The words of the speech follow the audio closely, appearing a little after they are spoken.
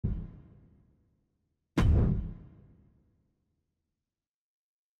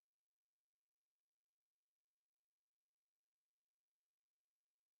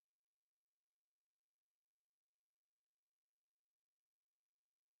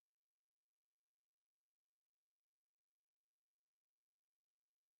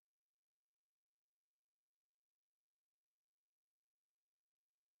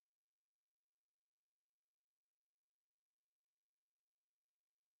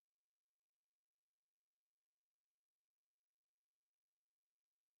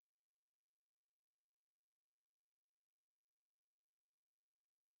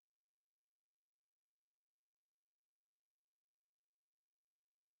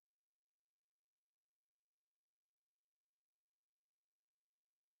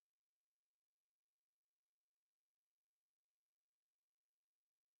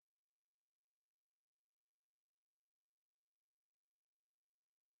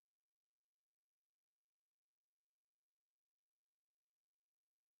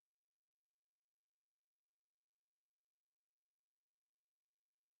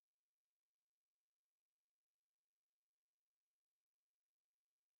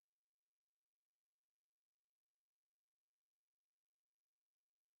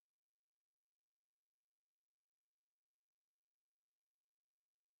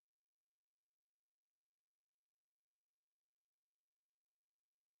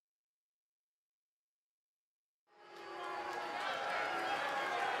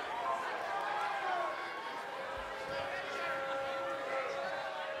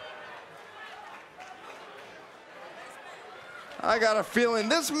I got a feeling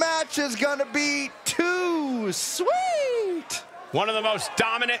this match is gonna be too sweet. One of the most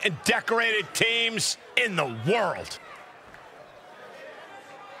dominant and decorated teams in the world.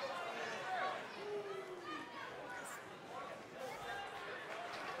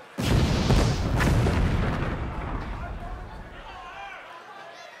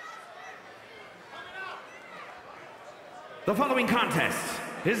 The following contest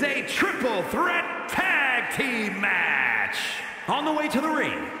is a triple threat tag team match. On the way to the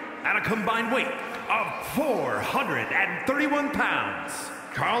ring, at a combined weight of 431 pounds,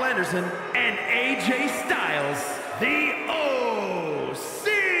 Carl Anderson and AJ Styles, the OC.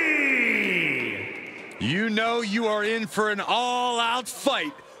 You know you are in for an all-out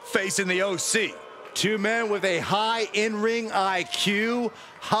fight facing the OC. Two men with a high in-ring IQ,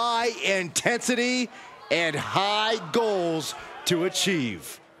 high intensity, and high goals to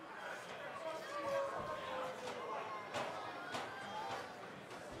achieve.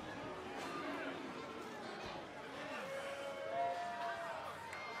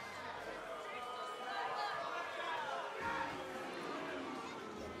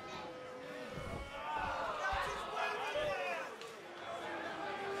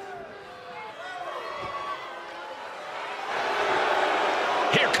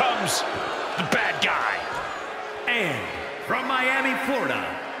 Here comes the bad guy. And from Miami, Florida,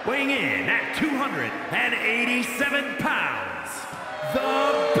 weighing in at 287 pounds, the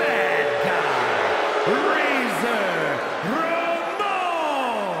bad guy, Razor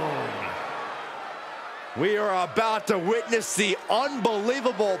Ramon. We are about to witness the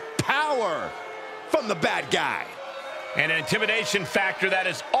unbelievable power from the bad guy. And an intimidation factor that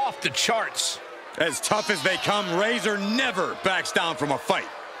is off the charts. As tough as they come, Razor never backs down from a fight.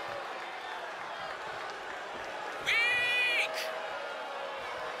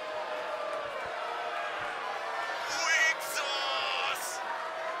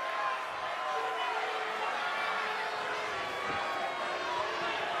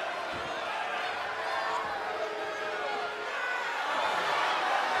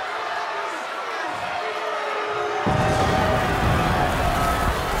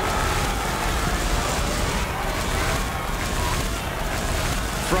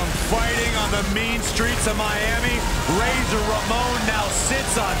 From fighting on the mean streets of Miami, Razor Ramon now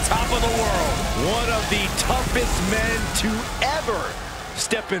sits on top of the world. One of the toughest men to ever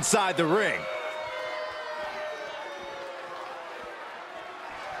step inside the ring.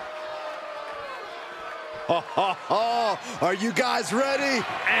 Are you guys ready?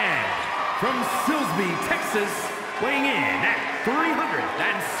 And from Silsbee, Texas, weighing in at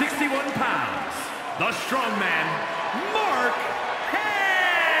 361 pounds, the strongman, Mark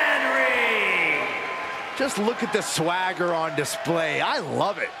Henry. Just look at the swagger on display. I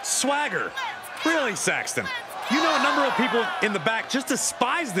love it. Swagger. Really, Saxton? You know a number of people in the back just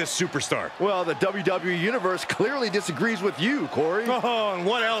despise this superstar. Well, the WWE Universe clearly disagrees with you, Corey. Oh, and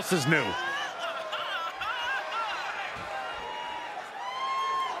what else is new?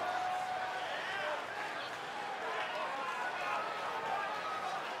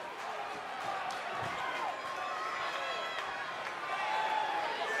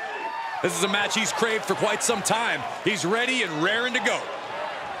 This is a match he's craved for quite some time. He's ready and raring to go.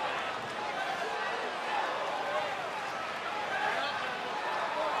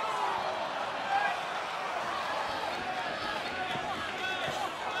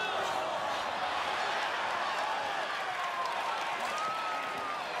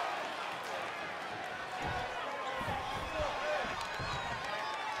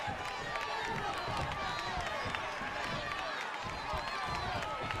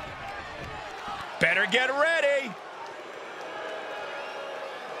 Better get ready.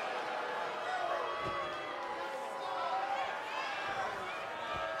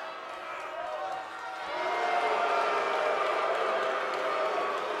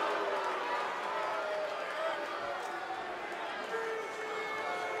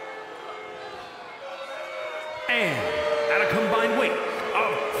 And at a combined weight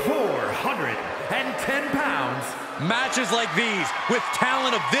of 410 pounds, Matches like these, with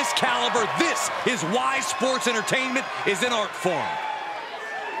talent of this caliber, this is why sports entertainment is an art form.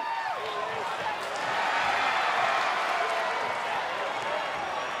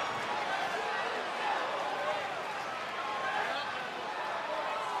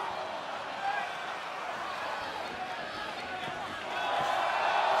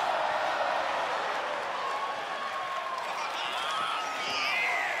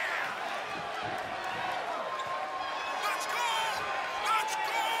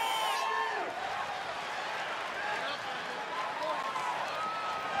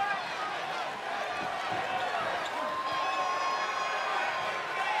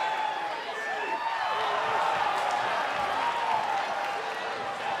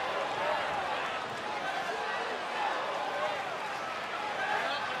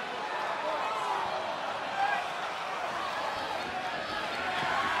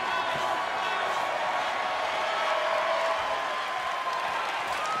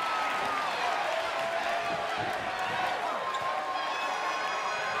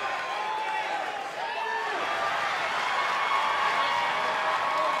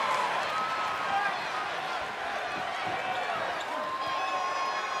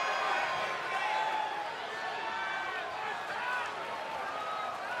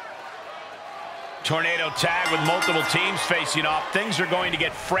 tornado tag with multiple teams facing off, things are going to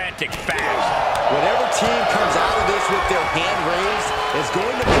get frantic fast. Whatever team comes out of this with their hand raised is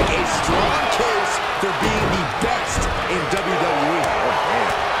going to make a strong case for being the best in WWE.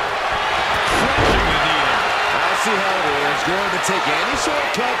 I see how it is. Going to take any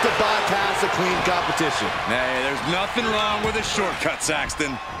shortcut to bypass a clean competition. Hey, there's nothing wrong with a shortcut,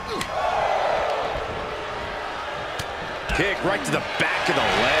 Saxton. Kick right to the back of the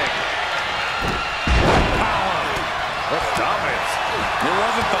leg. Power. That's dominance. It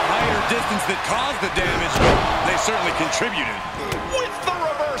wasn't the height or distance that caused the damage, but they certainly contributed. With the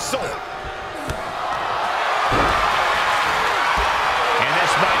reversal. And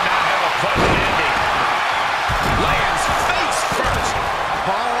this might not have a pleasant ending. Lands face first.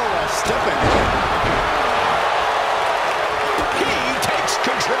 Paul stepping. He takes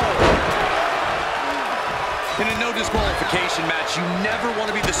control. In a no disqualification match, you never want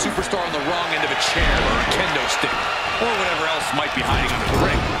to be the superstar on the wrong end of a chair or a kendo stick, or whatever else might be hiding under the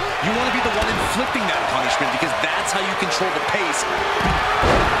ring. You want to be the one inflicting that punishment because that's how you control the pace. It's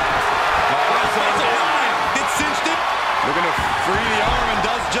alive! It cinched it. Looking to free the arm and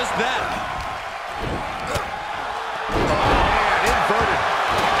does just that. And inverted.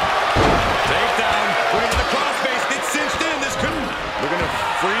 Takedown. Looking at the crossface. It's cinched in. This couldn't. Looking to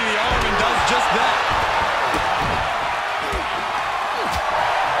free the arm and does just that.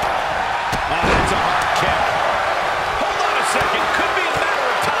 That's a hard kick. Hold on a second. Could be a matter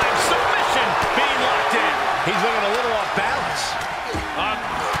of time. Submission being locked in. He's looking a little off balance.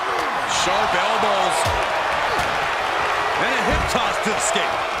 Sharp elbows. And a hip toss to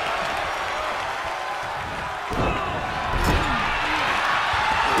escape.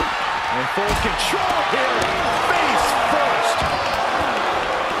 In full control here. Face first.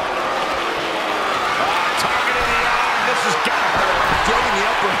 Target in the arm. This has got to hurt. Getting the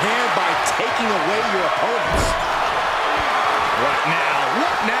upper hand by taking away your opponents. What now?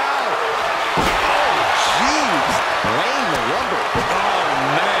 What now? Oh, jeez. Laying the lumber. Oh,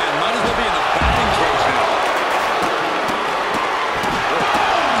 man. Might as well be in the batting cage now.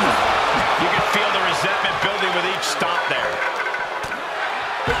 You can feel the resentment building with each stomp there.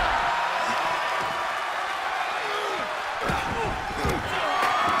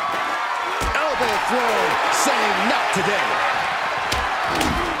 Elbow throw, saying not today.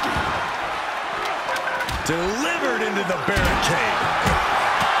 Delivered into the barricade.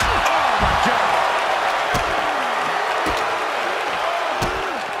 Oh, my God.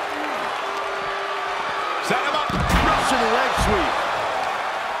 Set him up. Russian leg sweep.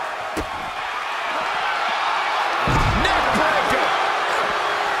 Neck breaker.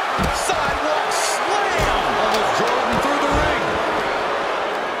 Sidewalk slam. Almost drove him through the ring.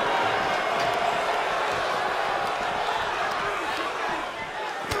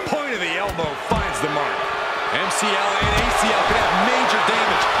 Point of the elbow finds the mark. MCL and ACL could have major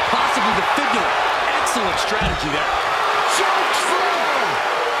damage, possibly the fibula. Excellent strategy there. Choke slam.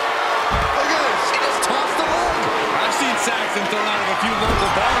 Look at this. He just tossed the leg. I've seen Saxton thrown out of a few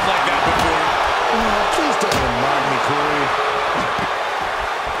local bars like that before. Oh, please don't remind me, Corey.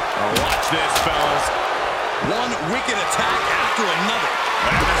 Oh, watch this, fellas. One wicked attack after another.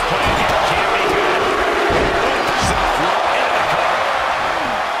 Whatever's playing here can't be good. South rope into the cover.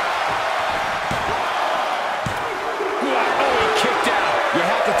 Oh, he kicked out. You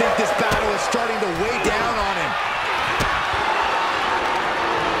have to think this battle is starting to weigh down on him.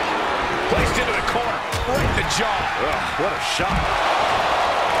 Placed into the corner. Right in the jaw. Ugh, what a shot.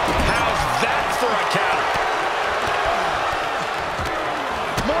 How's that for a counter?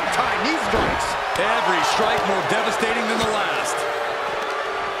 More time, knee strikes. Every strike more devastating than the last.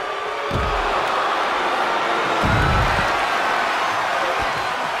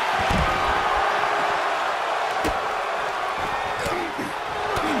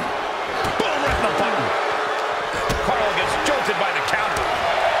 Boom, right in the button. Carl gets jolted by the counter.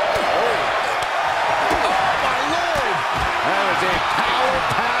 Oh, my Lord. That was a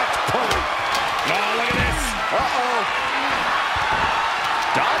power-packed punch. Oh, look at this. Uh-oh.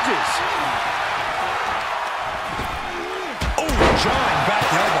 Dodges. Oh, jarring back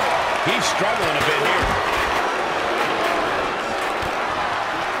elbow. He's struggling a bit here.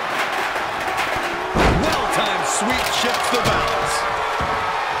 Well-timed sweep shifts the balance.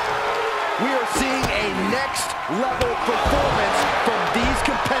 We are seeing a next-level performance from these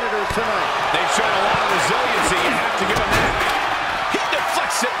competitors tonight. They've shown a lot of resiliency. You have to give them that. He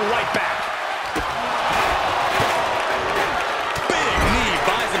deflects it right back. Big knee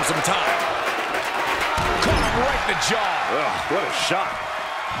buys him some time. Caught him right in the jaw. Ugh, what a shot.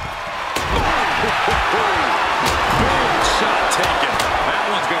 Big shot taken. That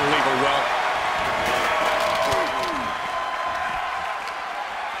one's going to leave a well.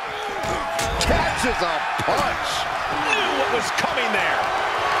 Catches a punch. Knew what was coming there.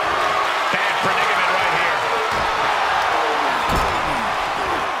 Bad predicament right here.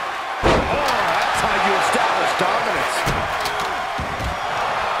 Oh, that's how you establish dominance.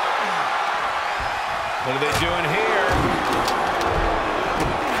 What are they doing here?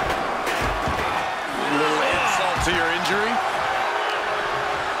 A little insult to your injury.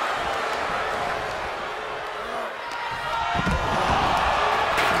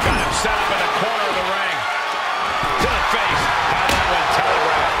 Got him set up in the corner of the ring. To the face. How that went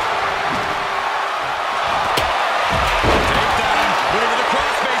telegraphed. Takedown. Moving to the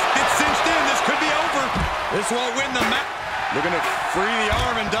crossface. It's cinched in. This could be over. This won't win the match. Looking to free the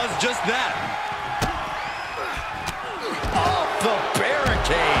arm and does just that. Off the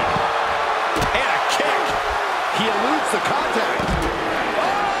barricade. And a kick. He eludes the contact.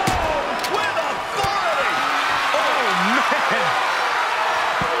 Oh, with authority. Oh, man.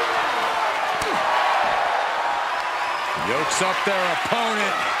 Yokes up their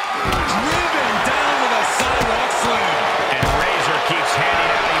opponent. Driven down with a sidewalk slam. And Razor keeps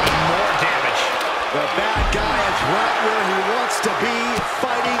handing out even more damage. The bad guy is right where he wants to be,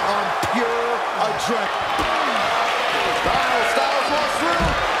 fighting on pure adrenaline. Styles walks through.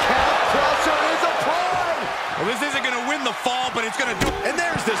 Calf crusher is applied. Well, this isn't going to win the fall, but it's going to do. And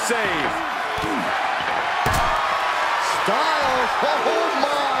there's the save. Styles, oh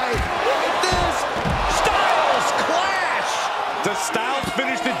my. Look at this. Styles clash. Does Styles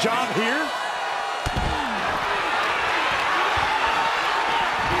finish the job here?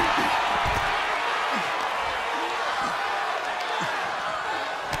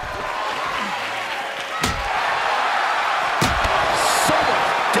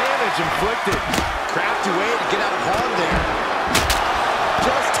 Inflicted. Crafty way to get out of harm there.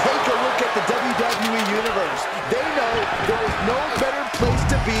 Just take a look at the WWE Universe. They know there is no better place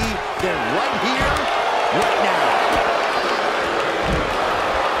to be than right here, right now.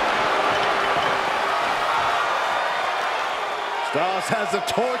 Styles has the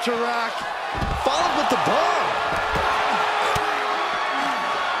torture rack, followed with the bomb.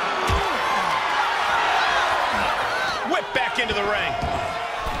 Whip back into the ring.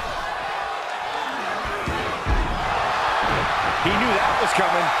 He knew that was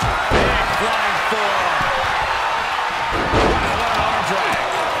coming. Big flying forearm. Wow, what an arm drag.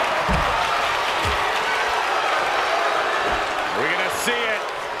 We're going to see it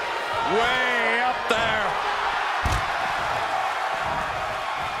way up there.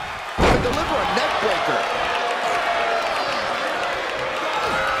 To deliver a neck breaker.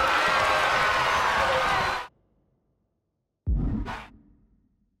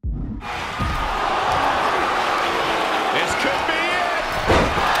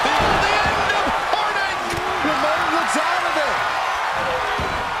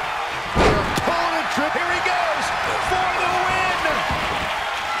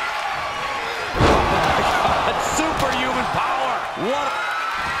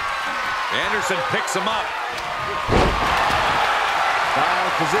 Anderson picks him up.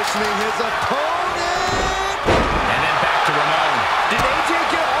 Styles positioning his opponent. And then back to Ramon. Did AJ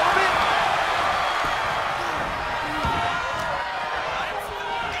get all of it?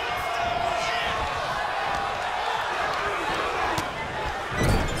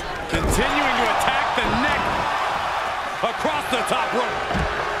 Continuing to attack the neck. Across the top rope.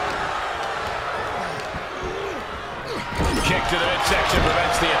 Kick to the midsection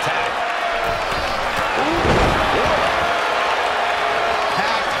prevents the attack.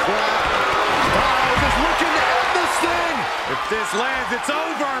 Packed crowd. Styles is looking to end this thing. If this lands, it's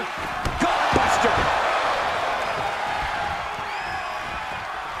over. Gutbuster.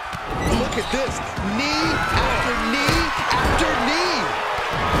 Look at this. Knee after knee after knee.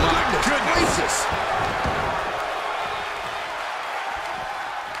 Goodness gracious.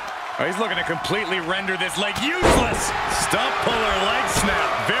 Oh, he's looking to completely render this leg useless. Stump puller leg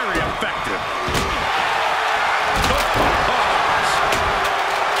snap. Very effective.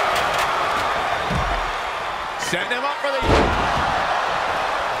 Setting him up for the...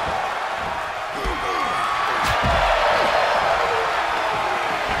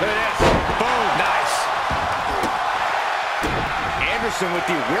 Look at this. Boom. Nice. Anderson with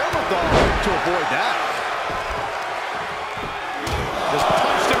the wherewithal to avoid that. Just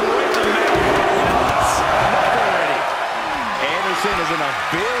punched him right in the mouth. Already. Anderson is in a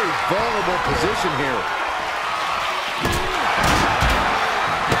very vulnerable position here.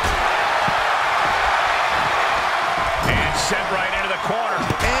 And sent right into the corner.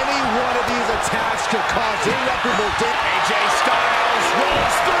 Any one of these attacks could cause irreparable damage. AJ Styles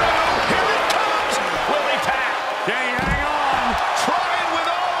rolls through. Here it comes. Will he tap? Can he hang on? Trying with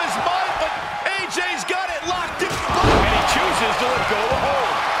all his might.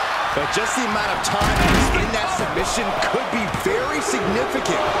 just the amount of time in that submission could be very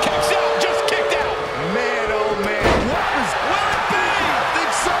significant. Kicks out, just kicked out. Man, oh man, what was... Will it be? I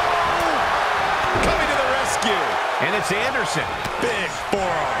think so! Coming to the rescue. And it's Anderson. Big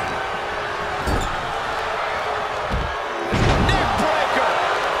forearm. Neck breaker.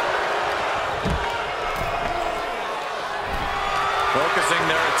 Focusing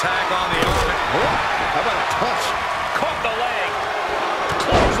their attack on the opponent. How about a touch? Caught the leg.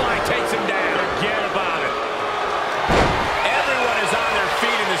 Clothesline takes him down. Forget about it. Everyone is on their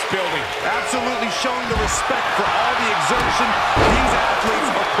feet in this building. Absolutely showing the respect for all the exertion these athletes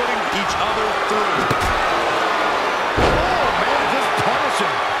are putting each other through. Oh, man, just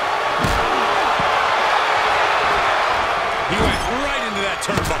punishing. He went right into that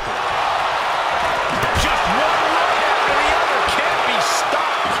turnbuckle. Just one right after the other. Can't be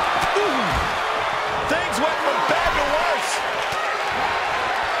stopped. Ooh. Things went from bad to worse.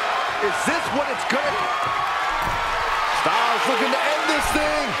 Is this what it's gonna be? Styles looking to end this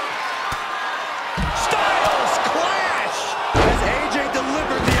thing. Styles clash. As AJ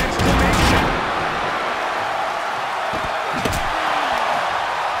delivered the exclamation.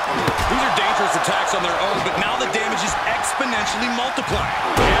 These are dangerous attacks on their own, but now the damage is exponentially multiplying.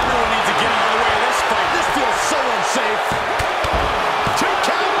 Everyone needs to get out of the way of this fight. This feels so unsafe. 2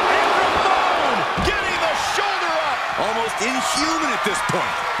 count and Ramon getting the shoulder up. Almost inhuman at this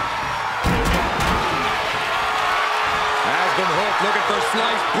point. Has been hooked, looking for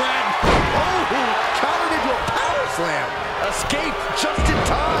sliced bread. Oh, countered into a power slam. Escape just in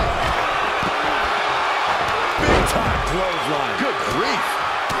time. Big time clothesline. Good grief.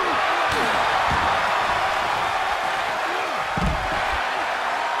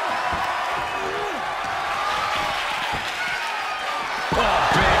 Oh,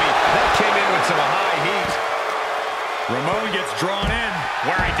 baby. That came in with some high heat. Ramon gets drawn in,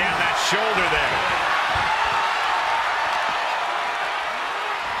 wearing down that shoulder there.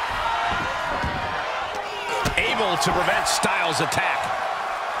 Able to prevent Styles' attack.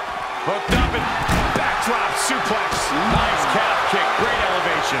 Hooked up and backdrop suplex. Nice calf kick, great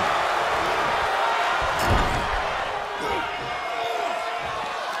elevation.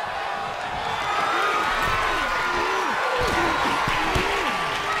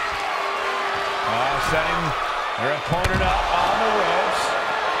 Setting their opponent up on the ropes.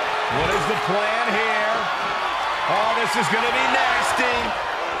 What is the plan here? Oh, this is going to be nasty.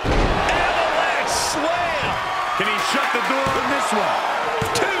 Avalanche slam. Can he shut the door on this one?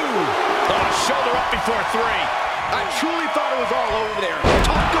 2. Oh, shoulder up before 3. I truly thought it was all over there.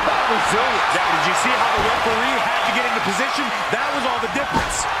 Talk about resilience. Now, did you see how the referee had to get into position? That was all the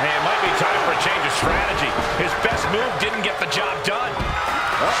difference. Hey, it might be time for a change of strategy. His best move didn't get the job done.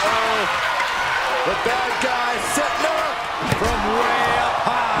 Uh-oh. The bad guy setting up from way up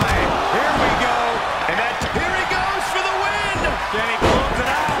high. Here we go. And here he goes for the win. Can he close it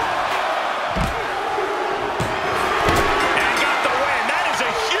out? And got the win. That is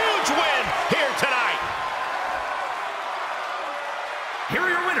a huge win here tonight. Here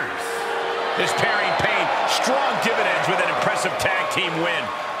are your winners. This pairing paid strong dividends with an impressive tag team win.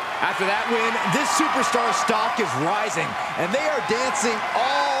 After that win, this superstar stock is rising, and they are dancing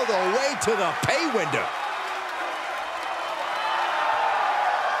all the way to the pay window.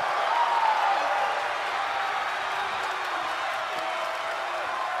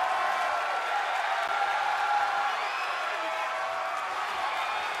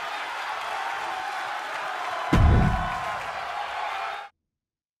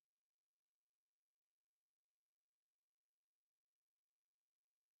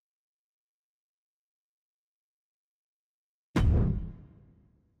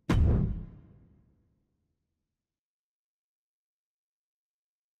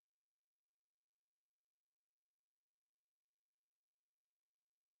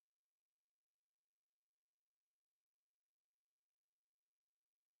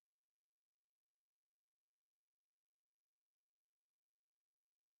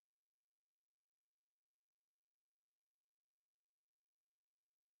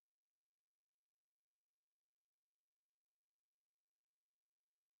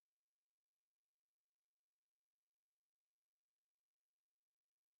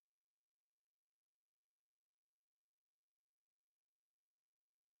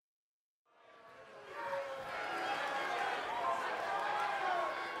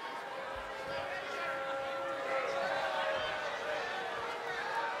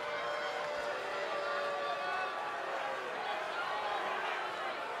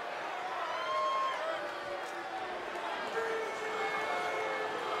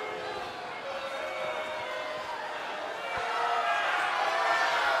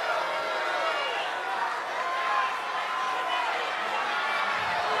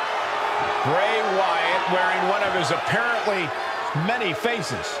 wearing one of his apparently many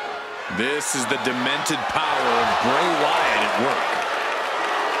faces. This is the demented power of Bray Wyatt at work.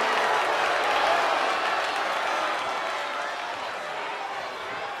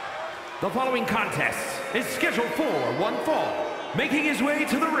 The following contest is scheduled for one fall. Making his way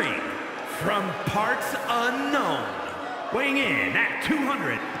to the ring from parts unknown, weighing in at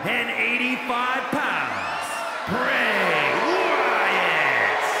 285 pounds, Bray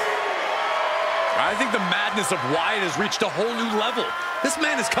Wyatt. I think the madness of Wyatt has reached a whole new level. This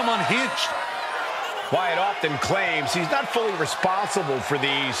man has come unhinged. Wyatt often claims he's not fully responsible for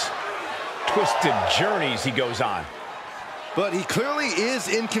these twisted journeys he goes on. But he clearly is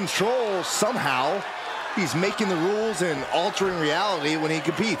in control somehow. He's making the rules and altering reality when he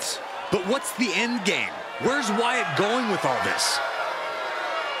competes. But what's the end game? Where's Wyatt going with all this?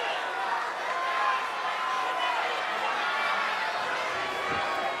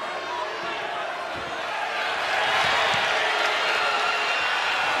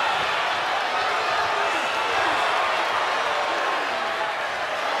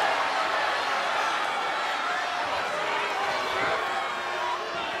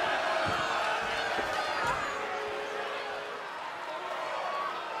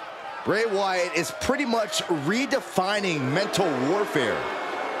 Bray Wyatt is pretty much redefining mental warfare.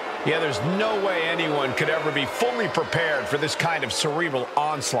 Yeah, there's no way anyone could ever be fully prepared for this kind of cerebral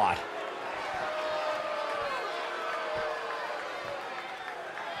onslaught.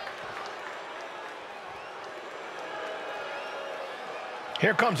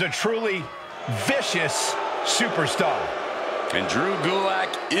 Here comes a truly vicious superstar. And Drew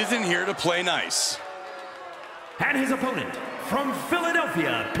Gulak isn't here to play nice. And his opponent from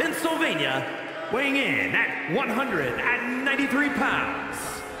Philadelphia, Pennsylvania, weighing in at 193 pounds,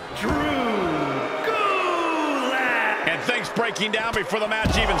 Drew Gulak. And things breaking down before the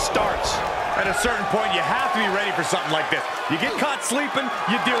match even starts. At a certain point, you have to be ready for something like this. You get caught sleeping,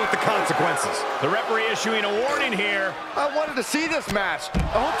 you deal with the consequences. The referee issuing a warning here. I wanted to see this match.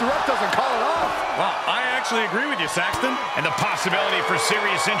 I hope the ref doesn't call it off. Well, I actually agree with you, Saxton. And the possibility for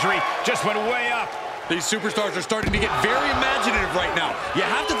serious injury just went way up. These superstars are starting to get very imaginative right now. You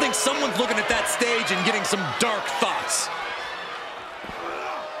have to think someone's looking at that stage and getting some dark thoughts.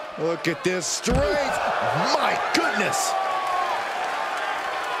 Look at this strength. My goodness.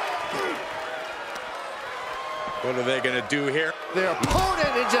 What are they going to do here? Their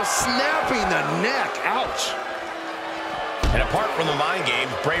opponent is just snapping the neck. Ouch. And apart from the mind game,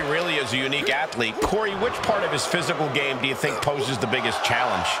 Bray really is a unique athlete. Corey, which part of his physical game do you think poses the biggest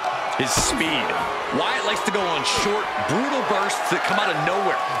challenge? His speed. Wyatt likes to go on short, brutal bursts that come out of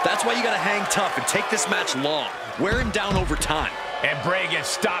nowhere. That's why you got to hang tough and take this match long. Wear him down over time. And Bray gets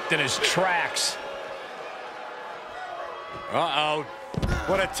stopped in his tracks. Uh-oh.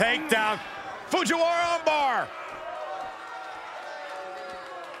 What a takedown. Fujiwara armbar.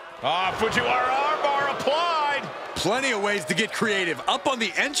 Fujiwara armbar applied. Plenty of ways to get creative. Up on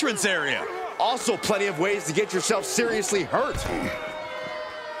the entrance area. Also plenty of ways to get yourself seriously hurt.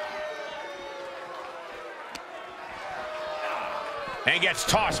 And gets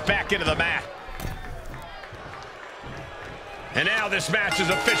tossed back into the mat. And now this match has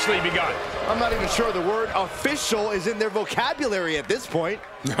officially begun. I'm not even sure the word official is in their vocabulary at this point.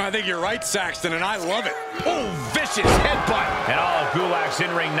 I think you're right, Saxton, and I love it. Oh, vicious headbutt. And all of Gulak's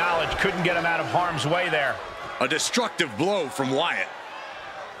in-ring knowledge couldn't get him out of harm's way there. A destructive blow from Wyatt.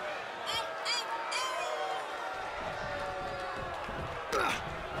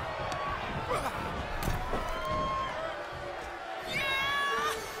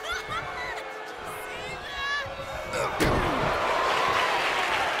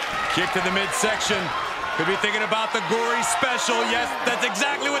 Kick to the midsection. Could be thinking about the gory special. Yes, that's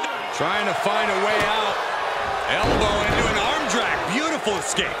exactly what... Trying to find a way out. Elbow into an arm drag. Beautiful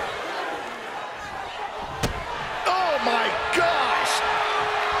escape. Oh, my gosh!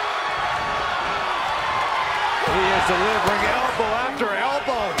 He is delivering elbow after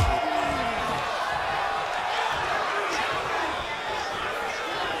elbow.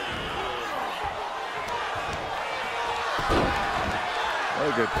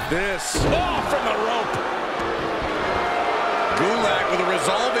 Look at this. Oh, from the rope. Gulak with a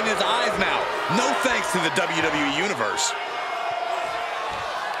resolve in his eyes now. No thanks to the WWE Universe.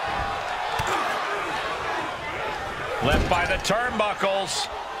 Left by the turnbuckles.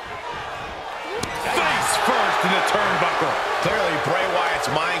 Face first in the turnbuckle. Clearly, Bray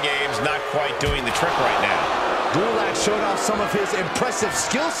Wyatt's mind game's not quite doing the trick right now. Gulak showed off some of his impressive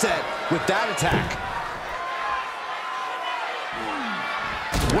skill set with that attack.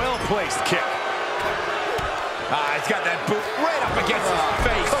 Well-placed kick. He's got that boot right up against his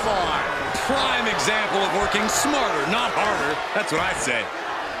face. Come on. prime example of working smarter, not harder. That's what I say.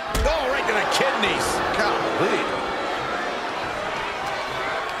 Oh, right to the kidneys. Golly.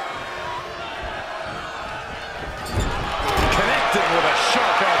 Connected with a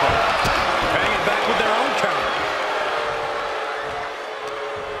sharp elbow. Banging back with their own counter.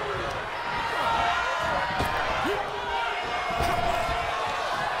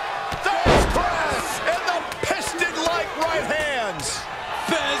 Fez press and the piston-like right hands.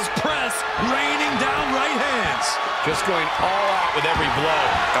 Fez press, raining down right hands. Just going all out with every blow.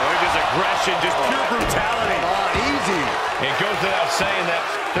 Oh, look at his aggression, just pure brutality. Come on, easy. It goes without saying that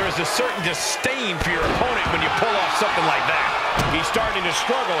there is a certain disdain for your opponent when you pull off something like that. He's starting to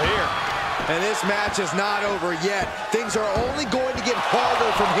struggle here. And this match is not over yet. Things are only going to get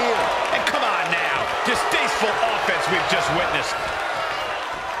harder from here. And come on now. Distasteful offense we've just witnessed.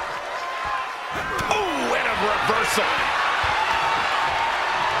 Oh, and a reversal.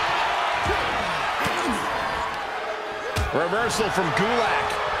 Reversal from Gulak.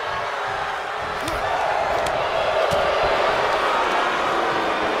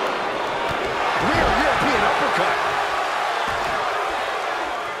 Rear European uppercut.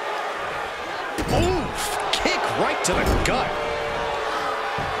 Oof! Kick right to the gut.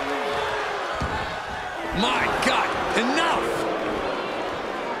 My God, enough!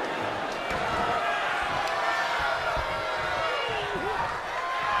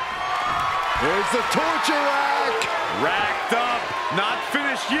 Here's the torture rack. Racked up. Not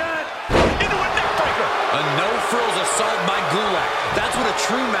finished yet. Into a neckbreaker. A no-frills assault by Gulak. That's what a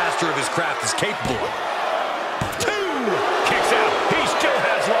true master of his craft is capable of. 2. Kicks out. He still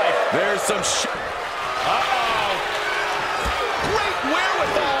has life. There's some Uh-oh. Great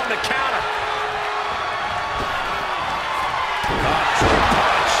wherewithal on the counter.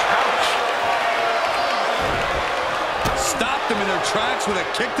 Punch. Ouch. Stopped them in their tracks with a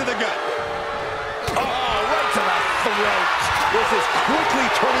kick to the gut. Oh, right to the throat. This is quickly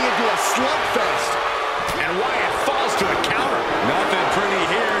turning into a slugfest. And Wyatt falls to a counter. Nothing pretty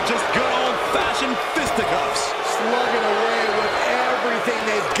here, just good old-fashioned fisticuffs. Slugging away with everything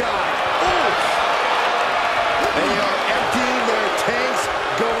they've got. Oof. They are emptying their tanks,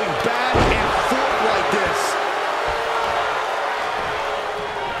 going back and forth like this.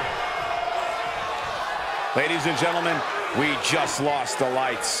 Ladies and gentlemen, we just lost the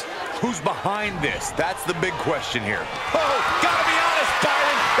lights. Who's behind this? That's the big question here. Oh, gotta be honest,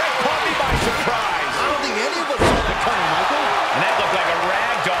 Byron. That caught me by surprise. I don't think any of us saw that coming, Michael. And that looked like a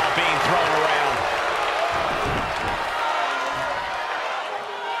rag doll being thrown around.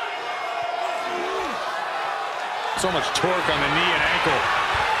 So much torque on the knee and ankle.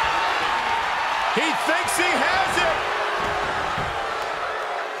 He thinks he has it.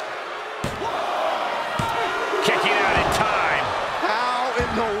 Kicking out in time. How in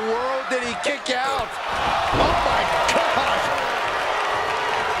the world did he kick out? Oh, my God.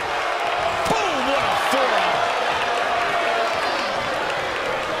 Boom, what a forearm.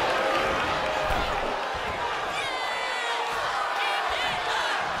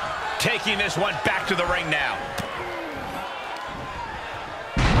 Taking this one back to the ring now.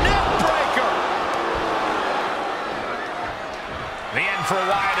 Neckbreaker. The end for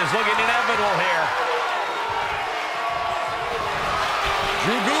Wyatt is looking inevitable here.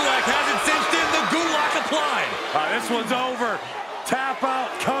 Drew Gulak has it cinched in, the Gulak applied. This one's over. Tap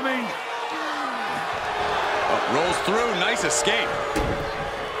out coming. Rolls through, nice escape.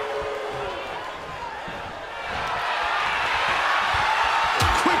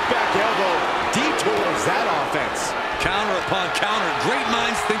 Quick back elbow detours that offense. Counter upon counter, great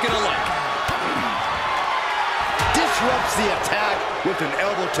minds thinking alike. Disrupts the attack with an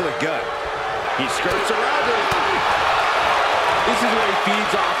elbow to the gut. He skirts around it. This is what he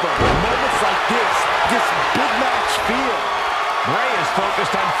feeds off of. Moments like this big match feel. Bray is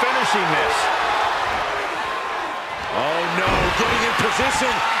focused on finishing this. Oh no, getting in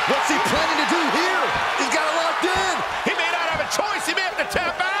position. What's he planning to do here? He's got it locked in. He may not have a choice. He may have to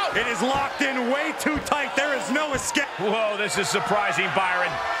tap out. It is locked in way too tight. There is no escape. Whoa, this is surprising,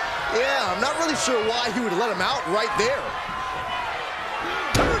 Byron. Yeah, I'm not really sure why he would let him out right there.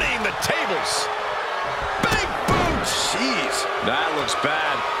 Turning the tables. Big boot. Jeez. That looks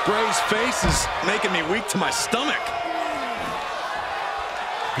bad. Bray's face is making me weak to my stomach.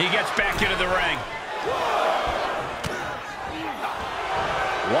 He gets back into the ring.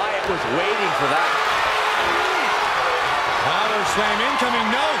 Wyatt was waiting for that. Power slam incoming,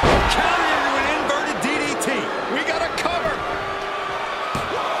 no. Counter into an inverted DDT. We got a cover.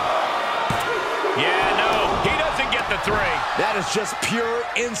 Yeah, no, he doesn't get the 3. That is just pure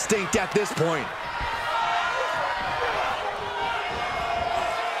instinct at this point.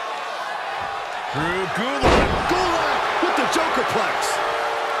 Drew Gulak. Gulak with the Jokerplex.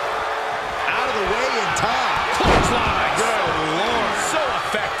 Out of the way in time. Clothesline. Good Lord. So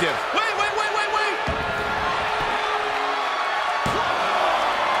effective. Wait.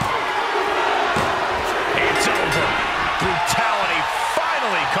 It's over. Brutality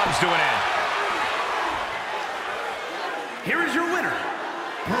finally comes to an end. Here is your winner,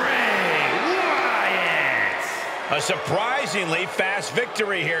 Bray Wyatt. A surprisingly fast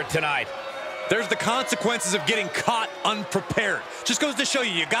victory here tonight. There's the consequences of getting caught unprepared. Just goes to show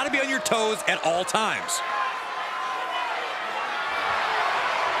you got to be on your toes at all times.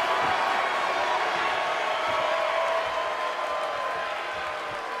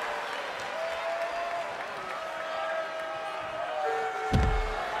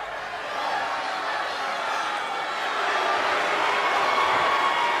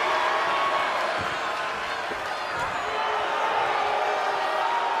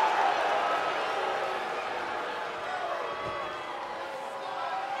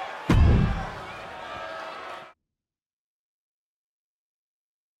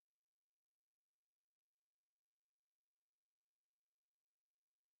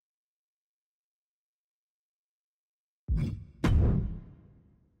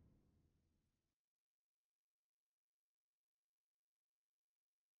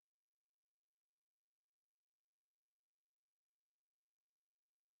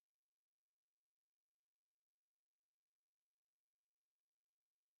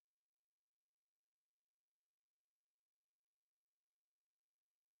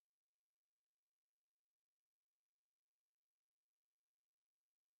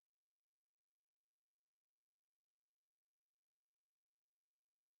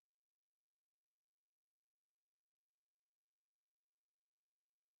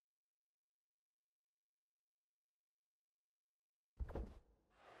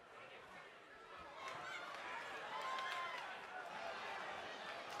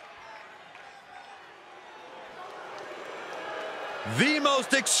 The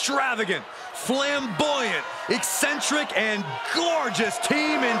most extravagant, flamboyant, eccentric, and gorgeous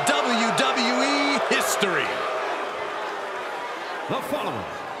team in WWE history. The following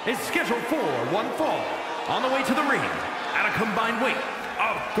is scheduled for one fall on the way to the ring at a combined weight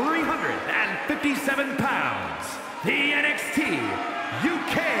of 357 pounds. The NXT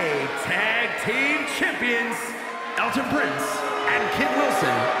UK Tag Team Champions, Elton Prince and Kid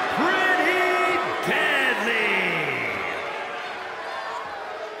Wilson, Pretty Deadly.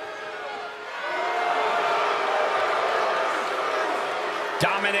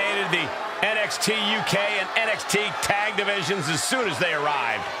 Dominated the NXT UK and NXT tag divisions as soon as they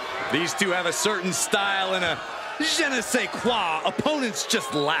arrived. These two have a certain style and a je ne sais quoi opponents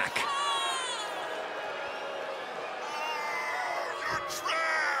just lack.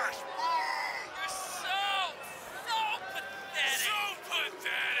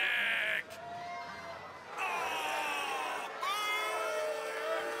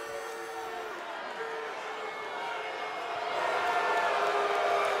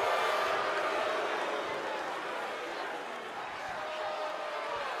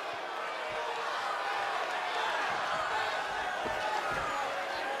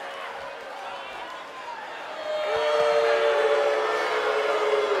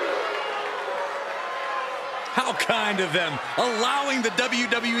 How kind of them, allowing the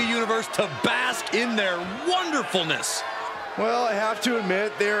WWE Universe to bask in their wonderfulness. Well, I have to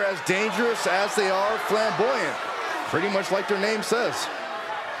admit, they're as dangerous as they are flamboyant. Pretty much like their name says.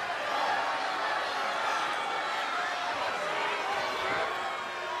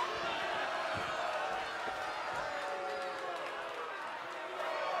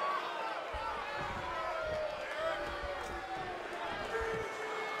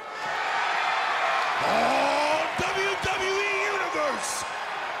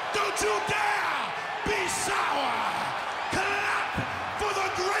 Don't you dare be sour! Clap for the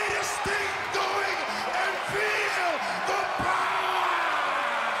greatest thing going and feel the power!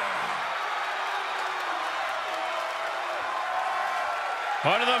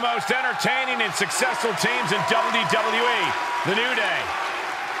 One of the most entertaining and successful teams in WWE, the New Day.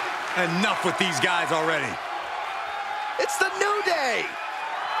 Enough with these guys already. It's the New Day!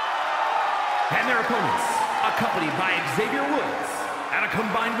 And their opponents, accompanied by Xavier Woods, at a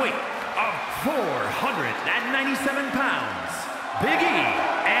combined weight of 497 pounds, Big E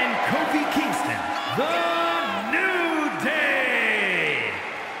and Kofi Kingston, the New Day!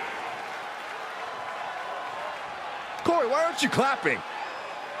 Corey, why aren't you clapping?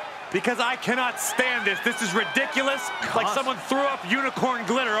 Because I cannot stand this. This is ridiculous. Like someone threw up unicorn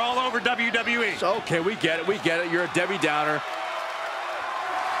glitter all over WWE. Okay, we get it. You're a Debbie Downer.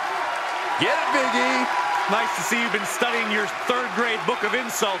 Get it, Big E. Nice to see you've been studying your third-grade book of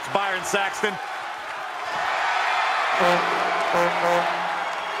insults, Byron Saxton.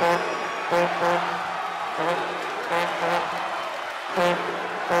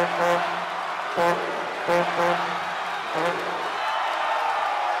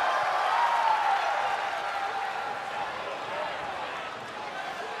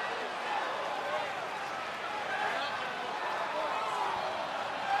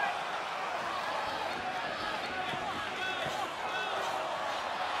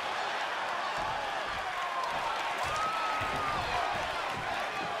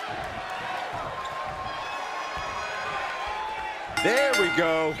 There we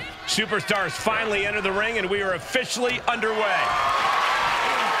go. Superstars finally enter the ring, and we are officially underway.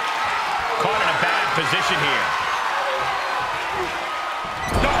 Caught in a bad position here.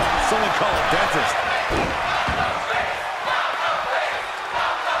 No, someone call a dentist.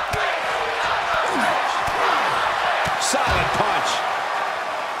 Solid punch.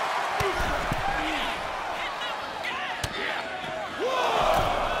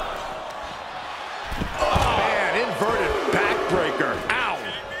 Oh, man, inverted backbreaker. Ow.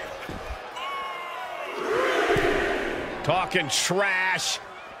 Talking trash.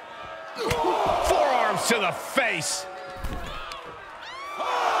 Forearms to the face.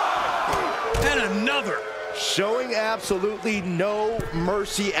 And another. Showing absolutely no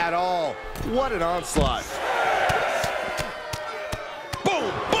mercy at all. What an onslaught.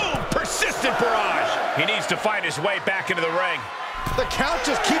 Boom, boom, persistent barrage. He needs to fight his way back into the ring. The count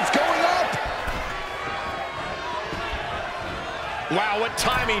just keeps going up. Wow, what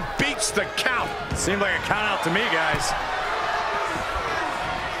timing beats the count. Seemed like a count out to me, guys.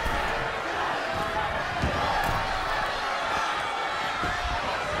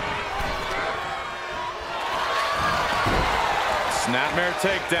 Snapmare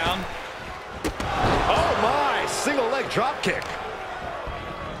takedown. Oh my, single leg drop kick.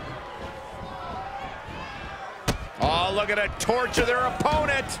 Oh, look at it, torture their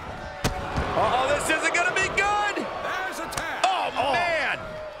opponent. Oh, this isn't gonna be good. There's a tap. Oh, man.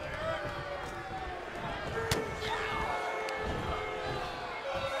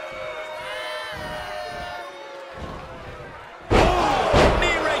 Oh,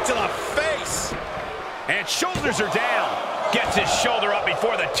 knee right to the face. And shoulders are down. Gets his shoulder up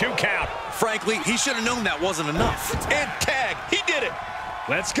before the 2 count. Frankly, he should have known that wasn't enough. And tag, he did it.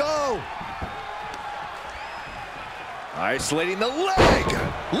 Let's go. Isolating the leg.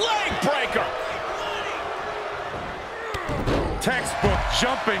 Leg breaker. Textbook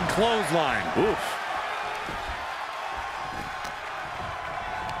jumping clothesline. Oof.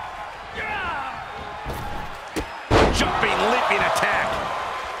 Jumping, leaping attack.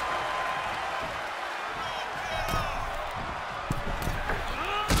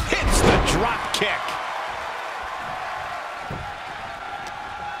 Hits the drop kick.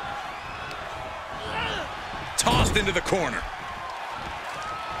 Tossed into the corner.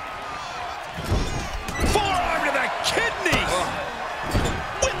 Forearm to the kidneys.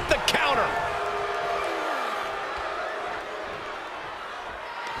 With the counter.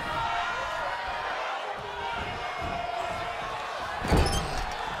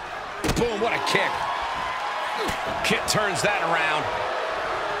 Boom, what a kick. Kit turns that around.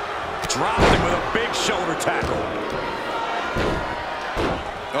 Dropped him with a big shoulder tackle.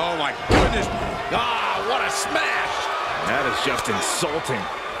 Oh, my goodness. Ah, what a smash. That is just insulting.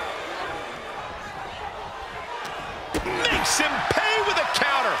 Makes him pay with a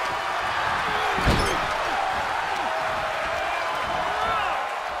counter.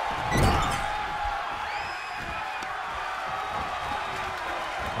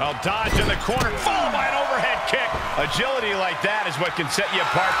 Well, dodge in the corner, followed by an overhead kick. Agility like that is what can set you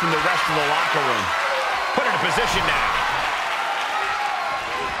apart from the rest of the locker room. Put it in position now.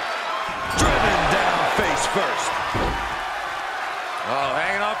 Driven down face first. Oh,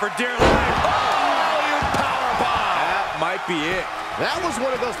 hanging on for dear life. Oh, you powerbomb. That might be it. That was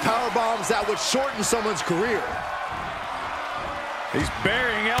one of those power bombs that would shorten someone's career. He's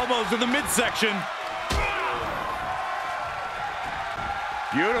burying elbows in the midsection.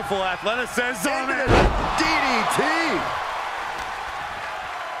 Beautiful athleticism. DDT.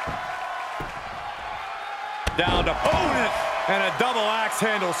 Down to opponent. And a double axe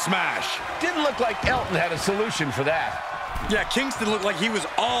handle smash. Didn't look like Elton had a solution for that. Yeah, Kingston looked like he was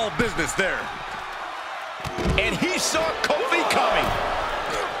all business there. And he saw Kofi coming.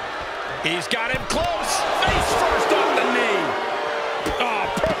 He's got him close. Face first off the knee. Oh,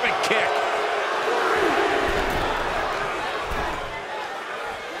 perfect kick.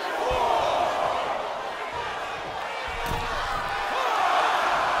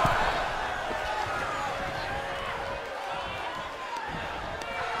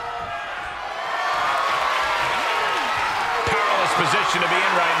 position to be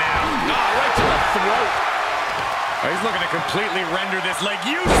in right now. Oh, right to the throat. He's looking to completely render this leg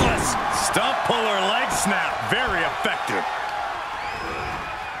useless. Stump puller leg snap. Very effective.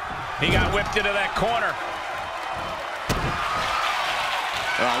 He got whipped into that corner.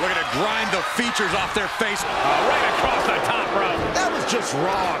 Looking to grind the features off their face. Right across the top rope. That was just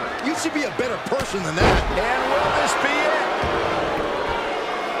wrong. You should be a better person than that. And will this be it?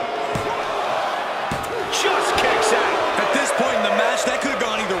 Just kicks out. At this point in the match, that could have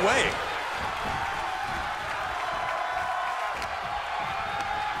gone either way.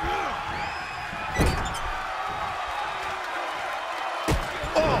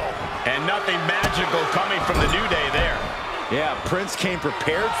 And nothing magical coming from the New Day there. Yeah, Prince came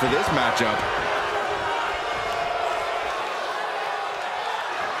prepared for this matchup.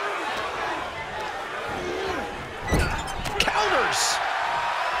 Counters.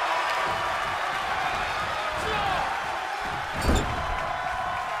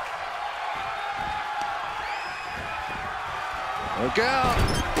 Look out.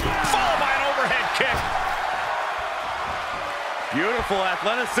 Followed by an overhead kick. Beautiful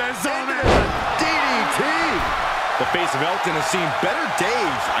athleticism. DDT. The face of Elton has seen better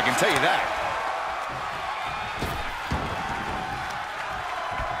days, I can tell you that.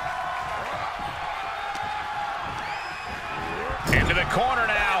 Into the corner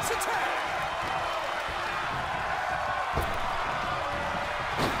now.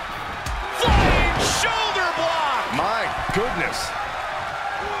 Flying shoulder block. My goodness.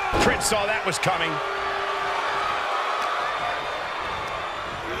 Prince saw that was coming.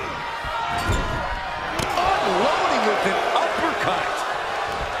 Unloading with an uppercut.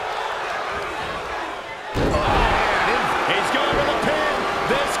 He's going for the pin.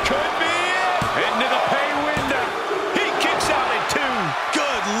 This could be it. Into the pay window. He kicks out at 2.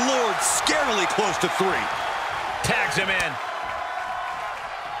 Good Lord, scarily close to 3. Tags him in.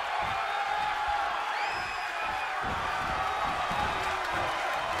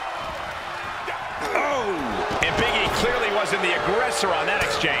 And Big E clearly wasn't the aggressor on that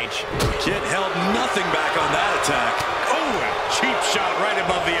exchange. Kid held nothing back on that attack. Oh, a cheap shot right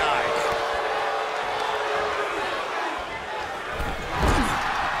above the eye.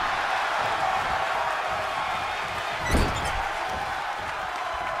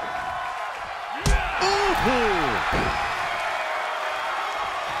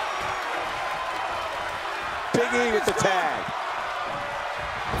 Big E with the tag.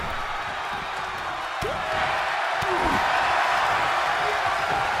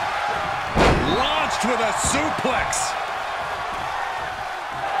 Launched with a suplex.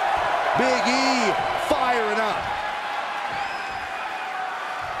 Big E firing up.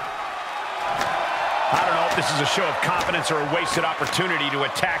 I don't know if this is a show of confidence or a wasted opportunity to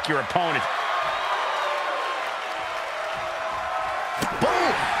attack your opponent.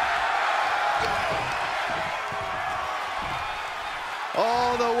 Boom!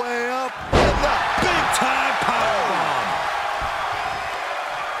 All the way up. And the Big time powerbomb.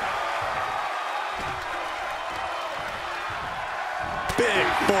 Big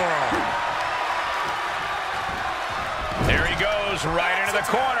forearm. There he goes, right into the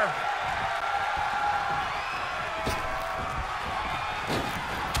corner.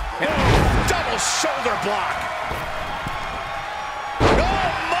 double shoulder block.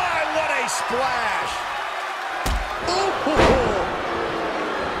 Oh my, what a splash. Ooh.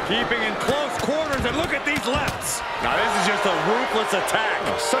 Keeping in close quarters, and look at these lefts. Now this is just a ruthless attack.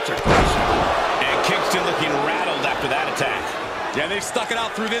 Such aggression. And Kingston looking rattled after that attack. Yeah, they've stuck it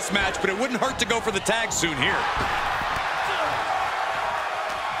out through this match, but it wouldn't hurt to go for the tag soon here.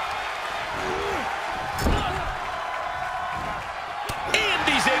 And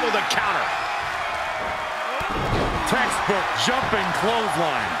he's able to counter. Textbook jumping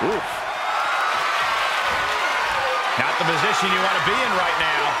clothesline. Oof. Not the position you want to be in right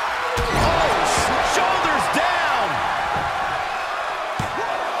now. Oh, shoulders down.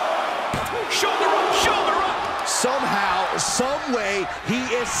 Shoulder up, shoulder up. Somehow, some way, he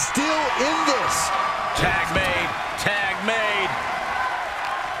is still in this. Tag made, tag made.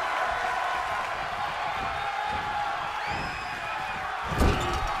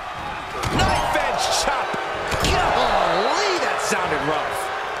 Knife edge chop. Golly, that sounded rough.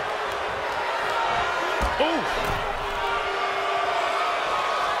 Ooh.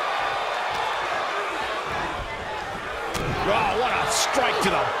 Oh, what a strike to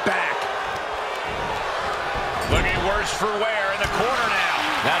the back. Looking worse for wear in the corner now.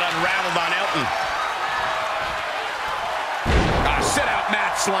 That unraveled on Elton. A sit-out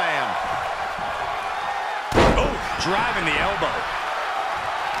mat slam. Oh, driving the elbow.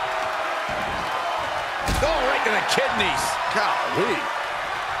 Oh, right Right in the kidneys. Golly.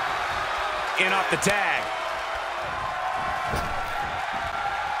 In off the tag.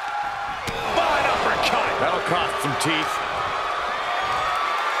 An uppercut. That'll cost some teeth.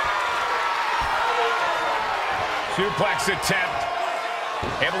 Suplex attempt.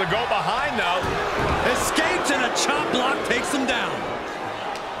 Able to go behind, though. Escapes, and a chop block takes him down.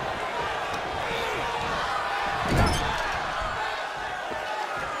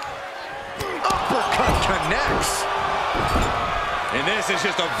 Uppercut connects. And this is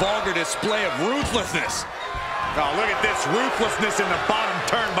just a vulgar display of ruthlessness. Oh, look at this ruthlessness in the bottom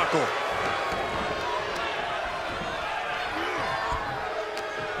turnbuckle.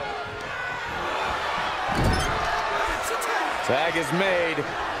 Tag is made.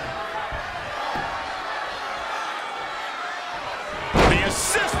 The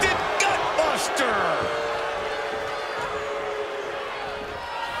assisted gutbuster.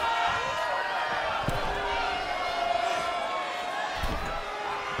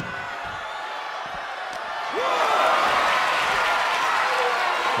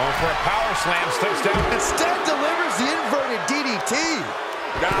 Going for a power slam, slips down. Instead delivers the inverted DDT.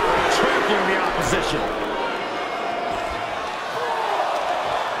 Trampling the opposition.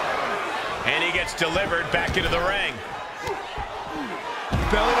 And he gets delivered back into the ring.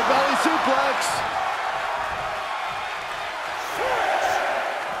 Belly-to-belly suplex.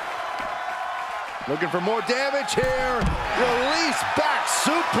 Looking for more damage here. Release back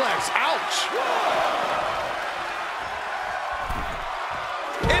suplex. Ouch.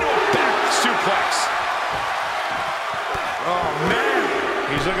 Into a back suplex. Oh, man.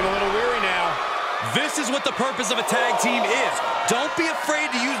 He's looking a little weary now. This is what the purpose of a tag team is. Don't be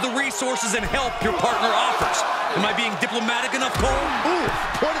afraid to use the resources and help your partner offers. Am I being diplomatic enough, Cole? Ooh,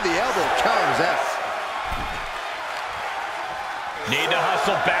 point of the elbow counters that. Need to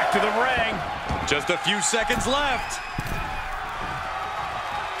hustle back to the ring. Just a few seconds left.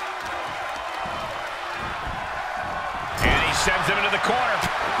 And he sends him into the corner.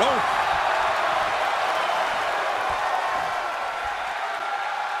 Oh.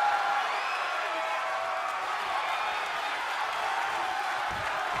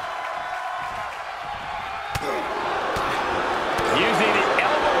 Using the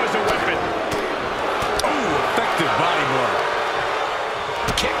elbow as a weapon. Ooh, effective body blow.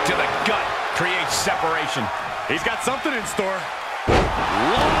 Kick to the gut creates separation. He's got something in store.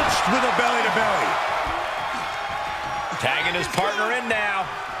 Launched with a belly-to-belly. Tagging his partner in now.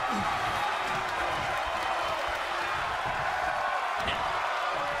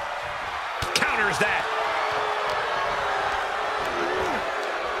 Counters that.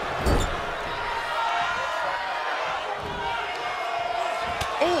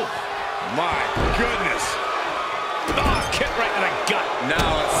 Oh, my goodness. Oh, kick right in the gut.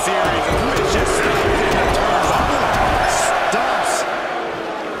 Now a series of vicious stomps in the turnbuckle. Stomps.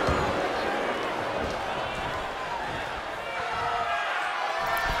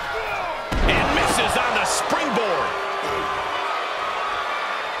 And misses on the springboard.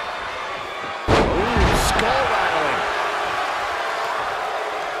 Ooh, skull rattling.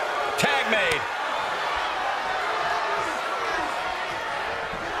 Tag made.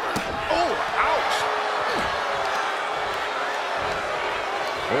 Oh, ouch.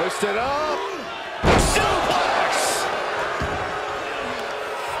 Hoisted up. Suplex.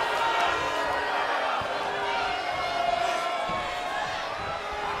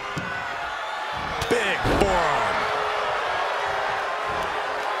 Big forearm.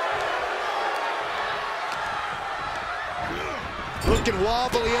 Looking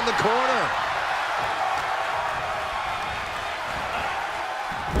wobbly in the corner.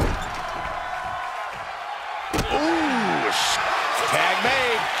 Ooh, Tag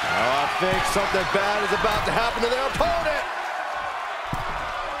made. I think something bad is about to happen to their opponent.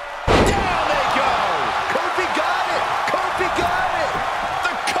 Down they go. Kofi got it. Kofi got it.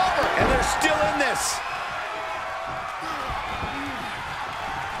 The cover. And they're still in this.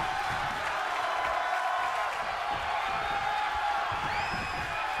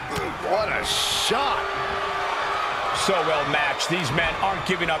 What a shot. So well matched. These men aren't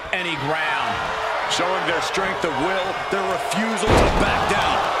giving up any ground. Showing their strength of will, their refusal to back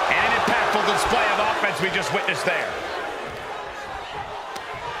down. And an impactful display of offense we just witnessed there.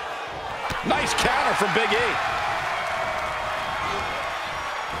 Nice counter from Big E.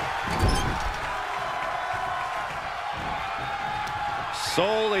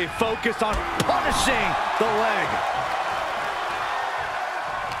 Solely focused on punishing the leg.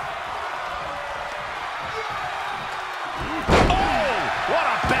 Oh, what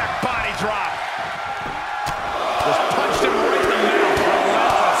a back body drop. Just punched him right in the mouth.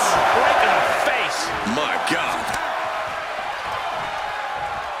 Relentless. Right in the face. My God.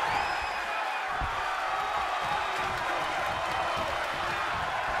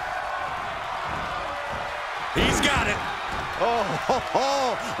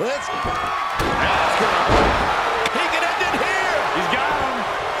 Let's... That's gonna work. He can end it here. He's got him.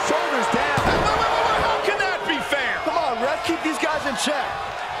 Shoulders down. Wait. How can that be fair? Come on, ref, keep these guys in check.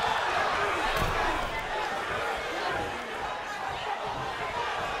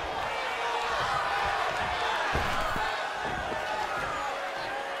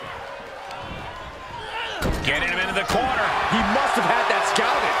 Getting him into the corner. He must have had that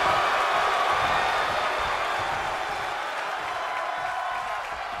scouted.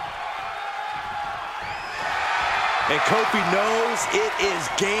 And Kofi knows it is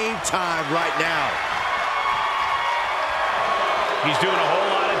game time right now. He's doing a whole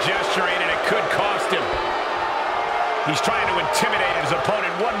lot of gesturing, and it could cost him. He's trying to intimidate his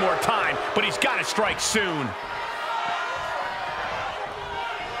opponent one more time, but he's got to strike soon.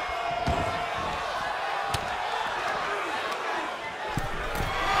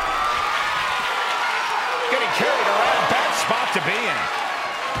 Getting carried around, bad spot to be in.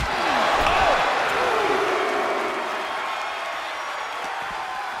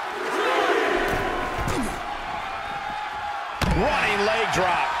 Running leg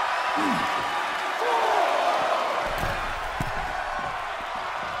drop.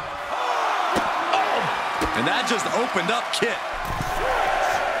 And that just opened up Kit.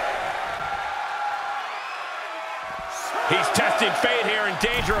 He's testing fate here, in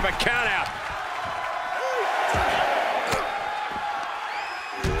danger of a countout.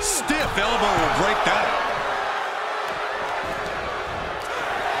 Stiff elbow will break that.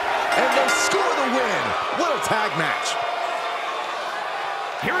 And they score the win. What a tag match.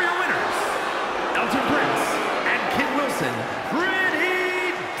 Here are your winners, Elton Prince and Kid Wilson.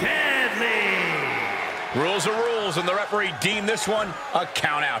 Pretty deadly. Rules are rules, and the referee deemed this one a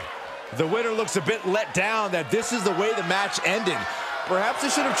countout. The winner looks a bit let down that this is the way the match ended. Perhaps they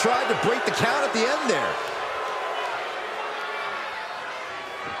should have tried to break the count at the end there.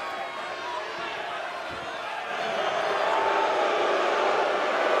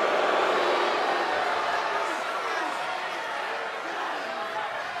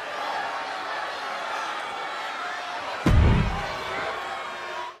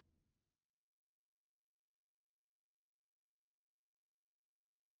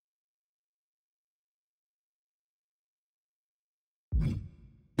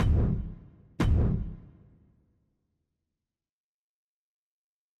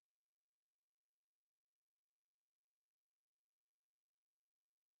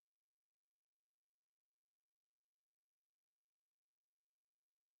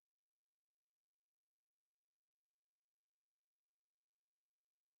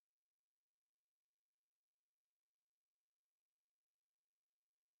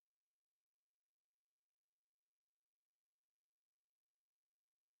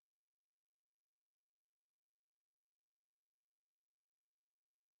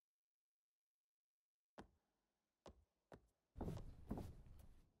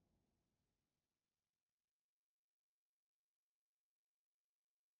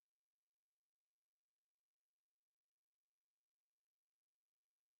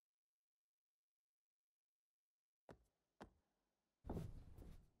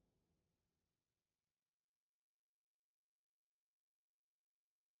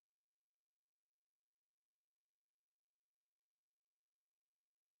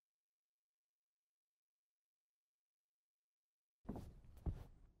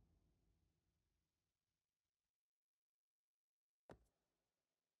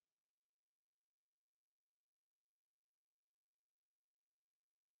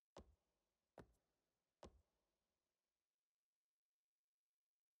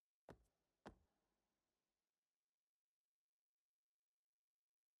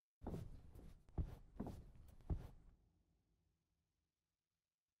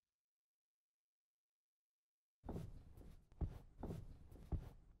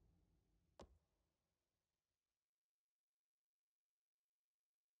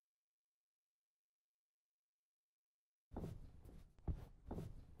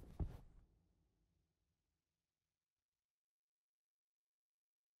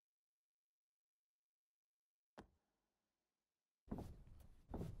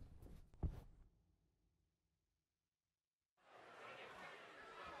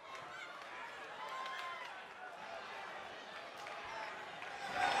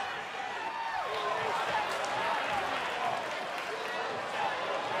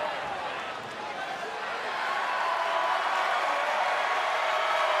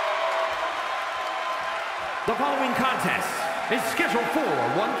 The following contest is scheduled for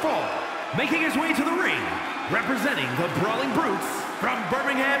one fall. Making his way to the ring, representing the Brawling Brutes from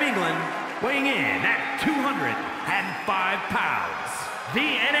Birmingham, England, weighing in at 205 pounds. the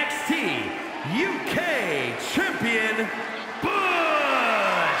NXT UK Champion, Bush.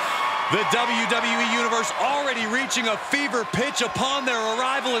 The WWE Universe already reaching a fever pitch upon their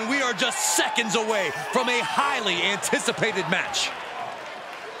arrival, and we are just seconds away from a highly anticipated match.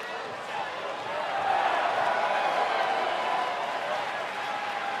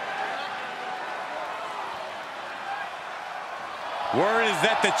 Word is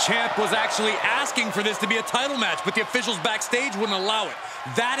that the champ was actually asking for this to be a title match, but the officials backstage wouldn't allow it.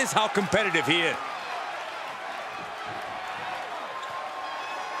 That is how competitive he is.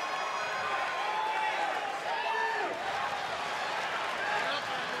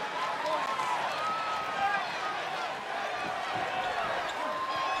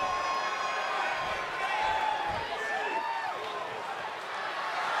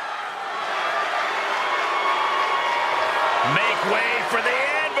 Make way for the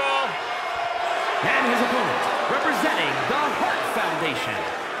anvil. And his opponent, representing the Hart Foundation,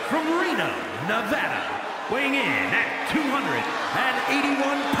 from Reno, Nevada, weighing in at 281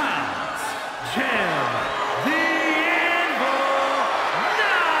 pounds, Jim the Anvil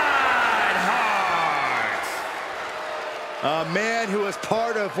Neidhart. A man who is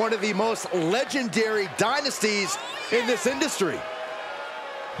part of one of the most legendary dynasties in this industry.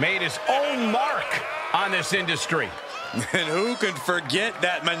 Made his own mark on this industry. And who could forget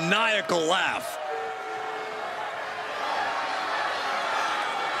that maniacal laugh?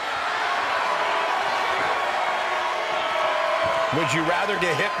 Would you rather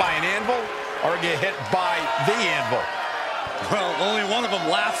get hit by an anvil or get hit by the anvil? Well, only one of them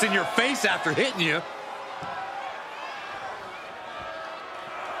laughs in your face after hitting you.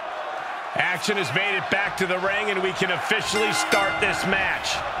 Action has made it back to the ring, and we can officially start this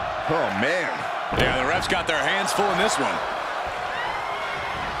match. Oh, man. Yeah, the refs got their hands full in this one.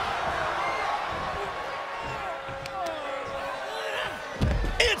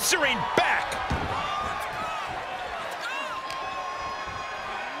 Answering back.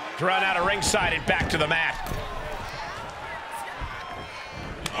 Run out of ringside and back to the mat.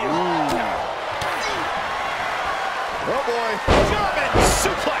 Oh, boy. German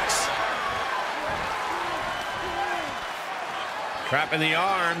suplex. Trapping the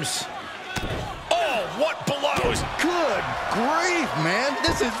arms. Oh, what blows. Good grief, man.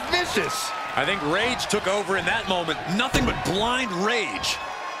 This is vicious. I think rage took over in that moment. Nothing but blind rage.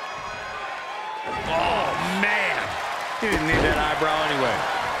 Oh, man. He didn't need that eyebrow anyway.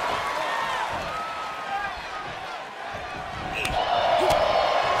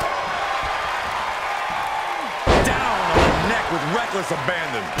 Down on the neck with reckless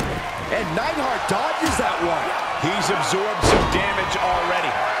abandon. And Neidhart dodges that one. He's absorbed some damage already.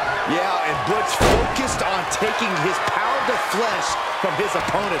 Yeah, and Butch focused on taking his pound of flesh from his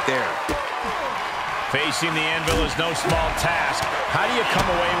opponent there. Facing the anvil is no small task. How do you come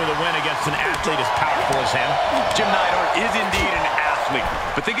away with a win against an athlete as powerful as him? Jim Neidhart is indeed an athlete,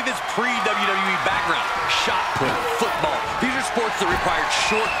 but think of his pre-WWE background. Shot put, football. These are sports that require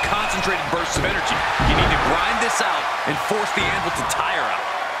short, concentrated bursts of energy. You need to grind this out and force the anvil to tire out.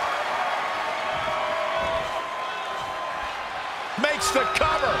 Makes the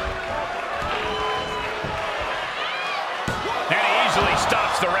cover. And he easily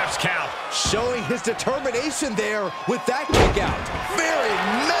stops the ref's count. Showing his determination there with that kick out. Very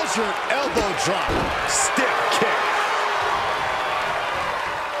measured elbow drop. Stiff kick.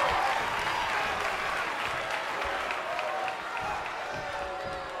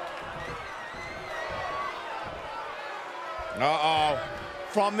 Uh-oh.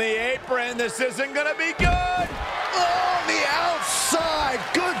 From the apron, this isn't gonna be good. On the outside.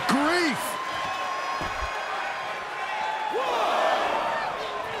 Good grief.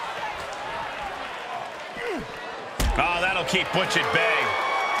 Oh, that'll keep Butch at bay.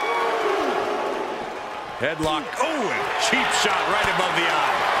 Headlock. Oh, and cheap shot right above the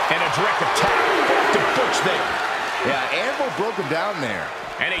eye. And a direct attack to Butch there. Yeah, Anvil broke him down there.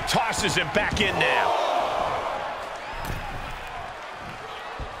 And he tosses him back in now.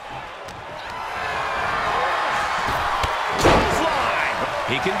 Fly.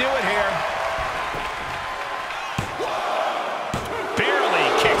 He can do it here. Barely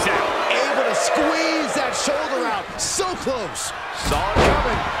kicks out. Able to squeeze that shoulder out. So close. Saw it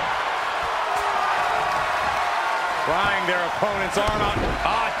coming. Prying their opponent's arm out.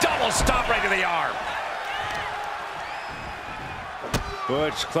 Double stomp right to the arm.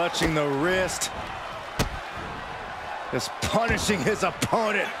 Butch clutching the wrist. Just punishing his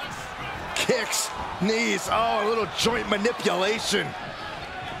opponent. Kicks, knees, oh, a little joint manipulation.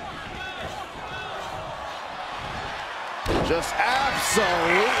 Just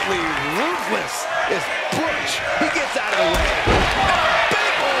absolutely ruthless is Butch. He gets out of the way.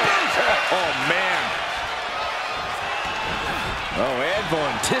 Anvil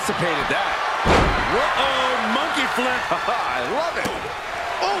anticipated that. Whoa, monkey flip. I love it.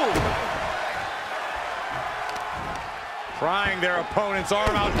 Oh! Prying their opponent's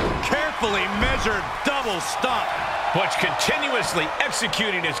arm out. Carefully measured double stomp. Butch continuously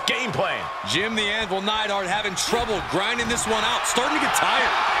executing his game plan. Jim the Anvil Neidhart having trouble grinding this one out. Starting to get tired.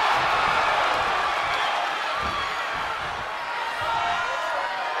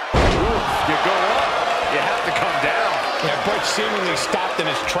 You go up, you have to come down. Yeah, Butch seemingly stopped in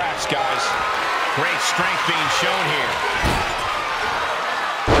his tracks, guys. Great strength being shown here.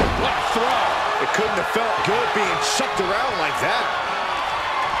 What a throw. It couldn't have felt good being chucked around like that.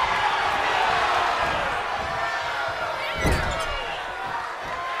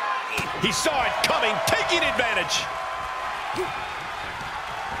 He saw it coming, taking advantage.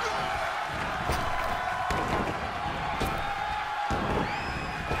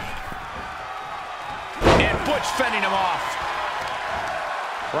 And Butch fending him off.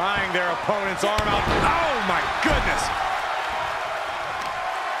 Prying their opponent's arm out. Oh, my goodness.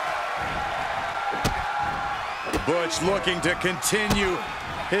 Butch looking to continue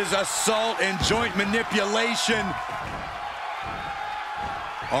his assault and joint manipulation.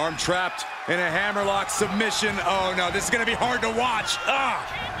 Arm trapped in a hammerlock submission. Oh, no, this is going to be hard to watch.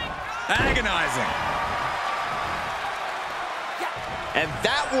 Agonizing. And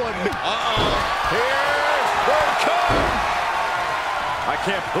that one... Here they come. I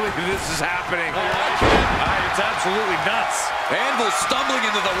can't believe this is happening. It's absolutely nuts. Anvil stumbling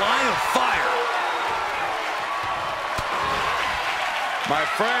into the line of fire. My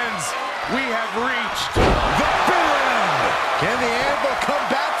friends, we have reached the bitter end. Can the Anvil come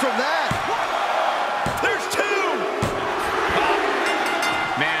back from that? There's two.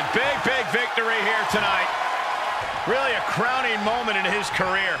 Man, big victory here tonight. Really a crowning moment in his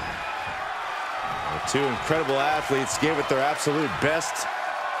career. The two incredible athletes gave it their absolute best.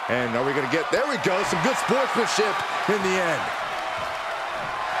 And are we going to get... There we go. Some good sportsmanship in the end.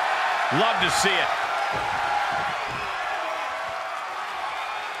 Love to see it.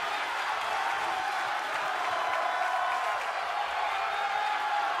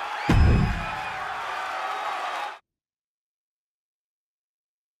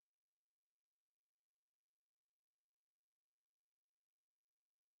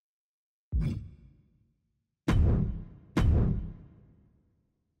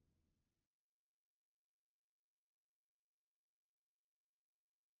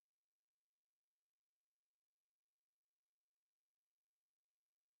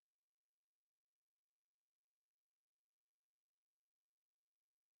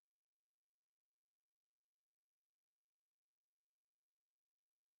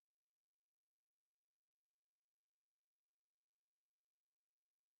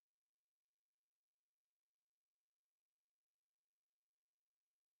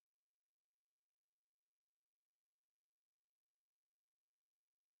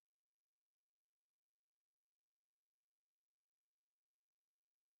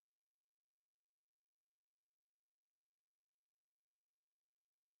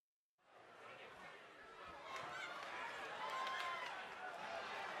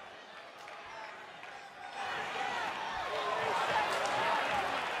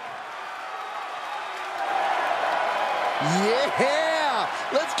 Yeah!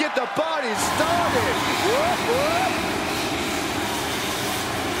 Let's get the party started! Whoop, whoop.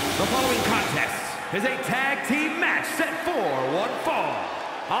 The following contest is a tag team match set for one fall.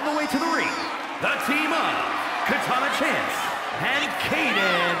 On the way to the ring, the team of Katana Chance and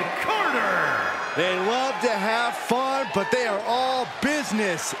Caden Carter. They love to have fun, but they are all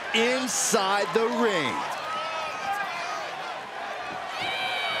business inside the ring.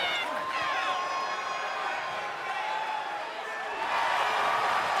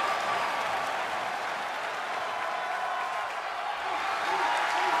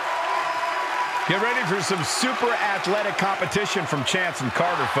 Get ready for some super athletic competition from Chance and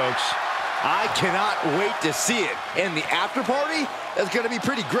Carter, folks. I cannot wait to see it. And the after party is going to be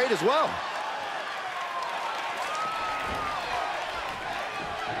pretty great as well.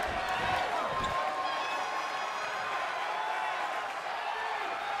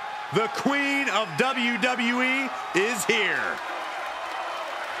 The queen of WWE is here.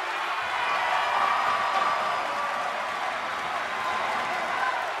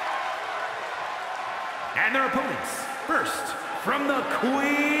 And their opponents, first, from the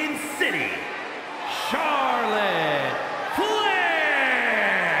Queen City, Charlotte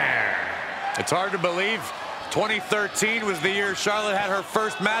Flair. It's hard to believe 2013 was the year Charlotte had her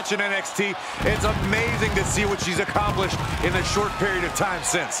first match in NXT. It's amazing to see what she's accomplished in the short period of time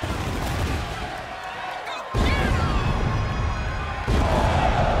since.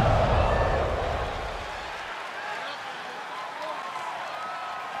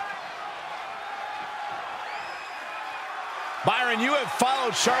 have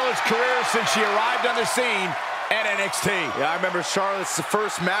followed Charlotte's career since she arrived on the scene at NXT. Yeah, I remember Charlotte's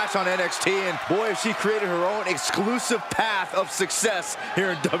first match on NXT, and boy, if she created her own exclusive path of success here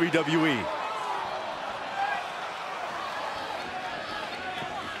in WWE.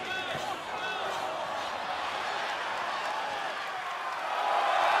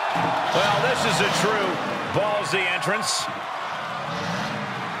 Well, this is a true ballsy entrance.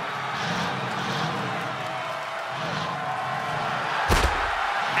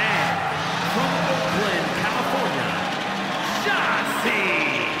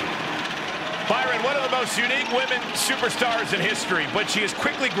 Byron, one of the most unique women superstars in history, but she has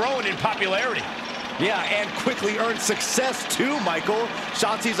quickly grown in popularity. Yeah, and quickly earned success too, Michael.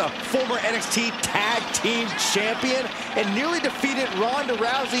 Shotzi's a former NXT Tag Team Champion and nearly defeated Ronda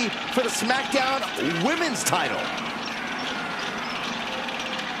Rousey for the SmackDown Women's title.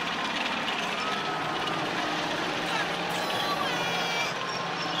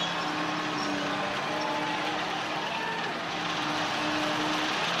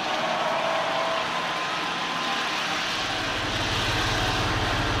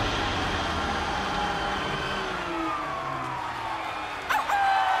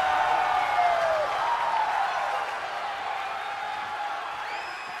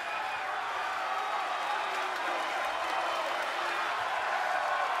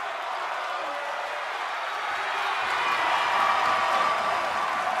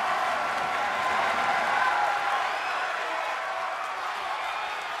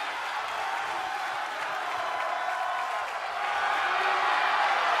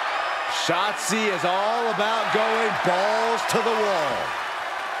 Shotzi is all about going balls to the wall.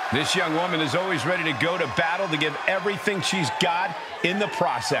 This young woman is always ready to go to battle to give everything she's got in the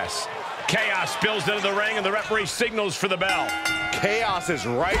process. Chaos spills into the ring and the referee signals for the bell. Chaos is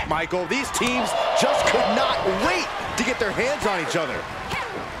right, Michael. These teams just could not wait to get their hands on each other.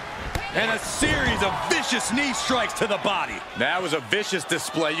 And a series of vicious knee strikes to the body. That was a vicious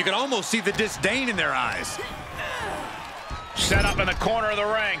display. You can almost see the disdain in their eyes. Set up in the corner of the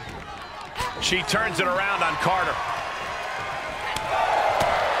ring. She turns it around on Carter.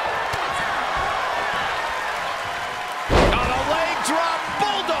 On a leg drop,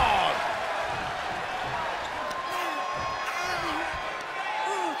 bulldog.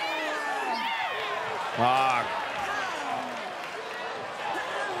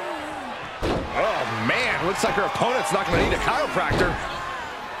 Oh, man. Looks like her opponent's not going to need a chiropractor.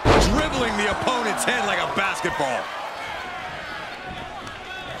 Dribbling the opponent's head like a basketball.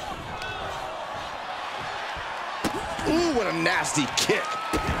 Ooh, what a nasty kick.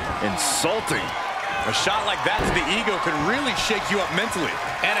 Insulting. A shot like that to the ego can really shake you up mentally.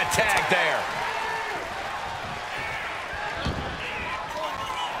 And a tag there.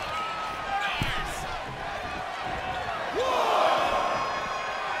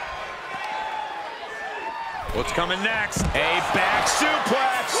 What's coming next? A back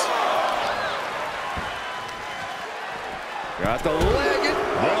suplex. Got the leg.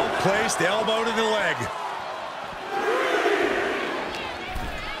 Well-placed elbow to the leg.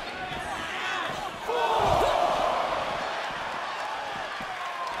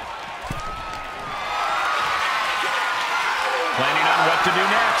 Planning on what to do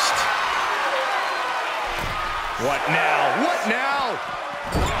next. What now? What now?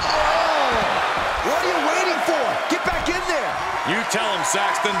 Oh! What are you waiting for? Get back in there. You tell him,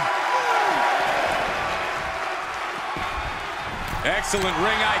 Saxton. Excellent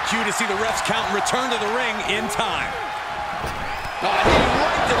ring IQ to see the refs count and return to the ring in time. Oh, knee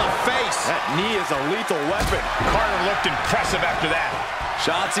right to the face. That knee is a lethal weapon. Carter looked impressive after that.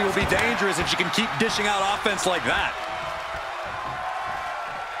 Shotzi will be dangerous if she can keep dishing out offense like that.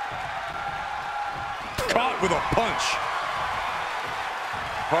 Caught with a punch.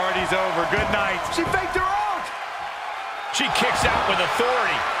 Party's over. Good night. She faked her out. She kicks out with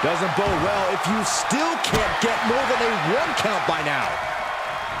authority. Doesn't bode well if you still can't get more than a 1 count by now.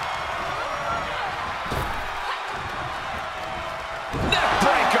 Neck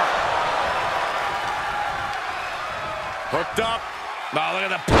breaker. Hooked up. Oh, look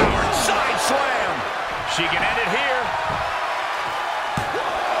at the power. Side slam. She can end it here.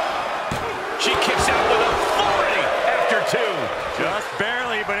 She kicks out with authority after 2. Just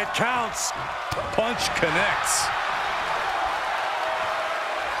barely, but it counts. Punch connects.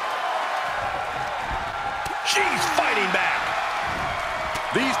 She's fighting back.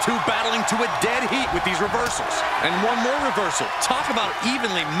 These two battling to a dead heat with these reversals. And one more reversal. Talk about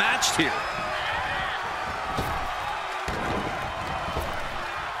evenly matched here.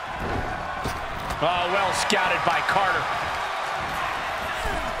 Oh, well scouted by Carter.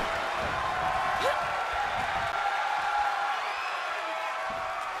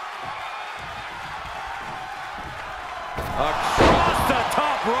 Across the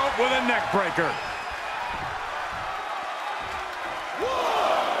top rope with a neck breaker.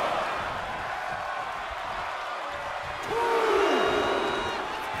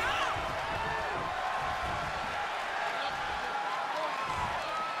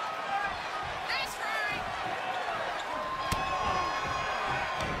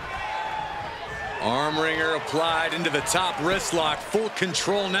 Arm wringer applied into the top wrist lock. Full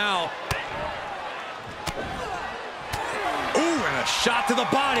control now. Ooh, and a shot to the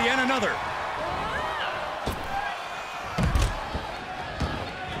body and another.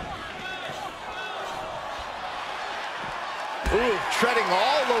 Ooh, treading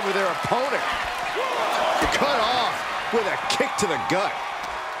all over their opponent. Cut off with a kick to the gut.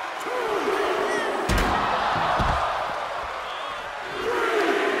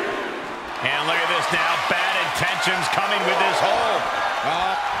 And look at this now. Bad intentions coming with this hold.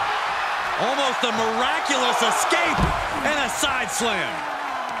 Almost a miraculous escape and a side slam.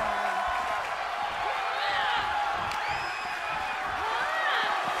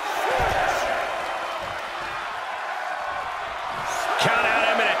 Count out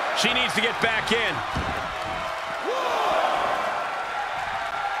imminent. She needs to get back in.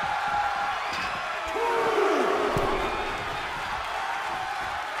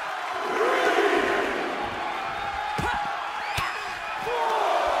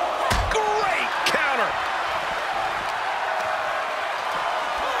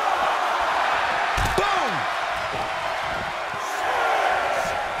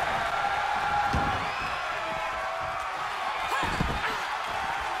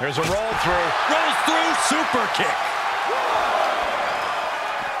 There's a roll through. Rolls through, super kick.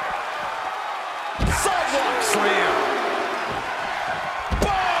 Sidewalk slam.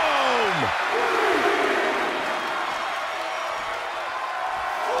 Boom!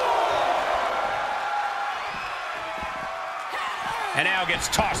 And now gets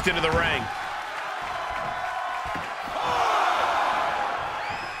tossed into the ring.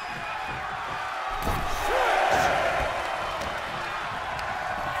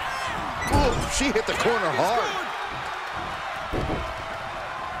 She hit the corner hard.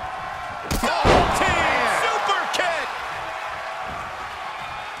 Super kick!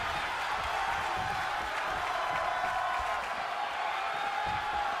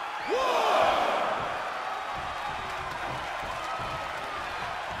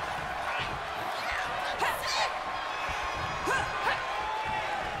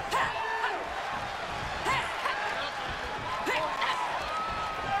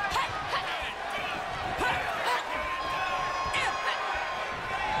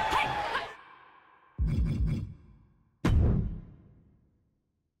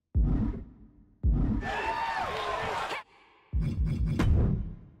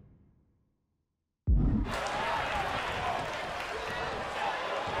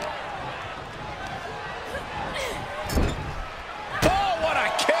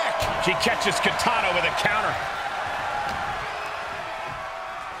 She catches Katana with a counter.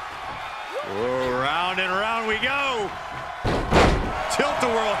 Oh, round and round we go.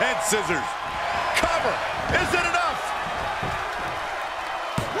 Tilt-a-whirl head scissors. Cover. Is it enough?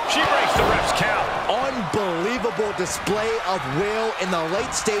 She breaks the ref's count. Unbelievable display of will in the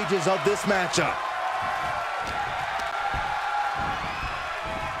late stages of this matchup.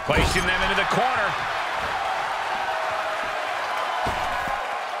 Placing them into the corner.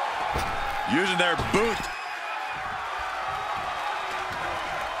 Using their boot.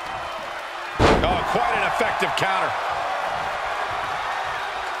 Oh, quite an effective counter.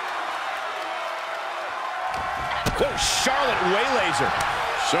 Oh, Charlotte waylays her.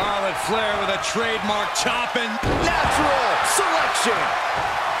 Charlotte Flair with a trademark chopping. Natural selection.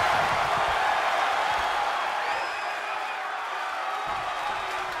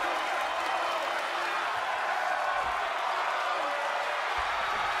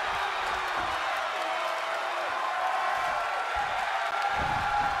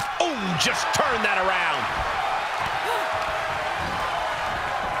 Oh, just turn that around.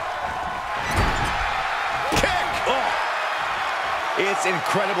 Kick! Oh. It's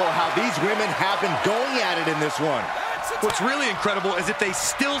incredible how these women have been going at it in this one. What's really incredible is that they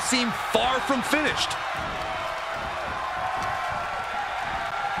still seem far from finished.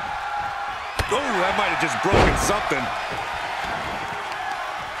 Oh, that might have just broken something.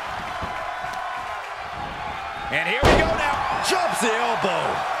 And here we go now. Jumps the elbow.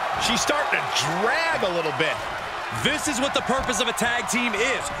 She's starting to drag a little bit. This is what the purpose of a tag team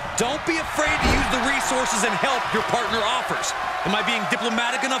is. Don't be afraid to use the resources and help your partner offers. Am I being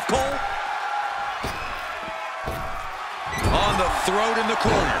diplomatic enough, Cole? On the throat in the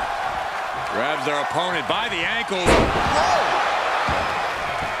corner. Grabs their opponent by the ankles.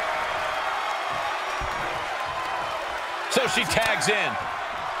 So she tags in.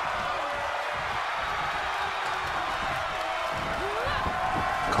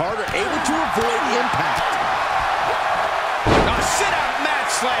 Carter able to avoid impact. A sit-out mat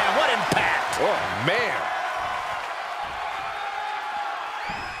slam. What impact? Oh, man.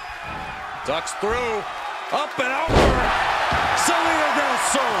 Ducks through. Up and over. Selena Del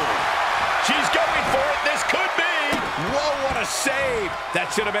Sol. She's going for it. This could be. Whoa, what a save.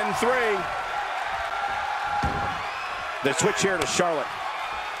 That should have been 3. The switch here to Charlotte.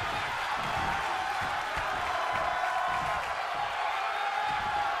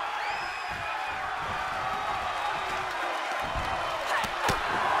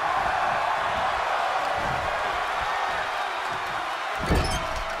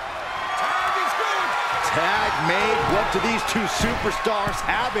 Tag made. What do these two superstars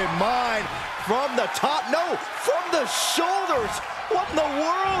have in mind? From the top? No, from the shoulders. What in the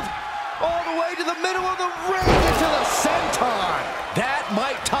world? All the way to the middle of the ring into the senton. That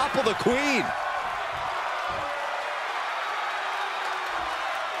might topple the queen.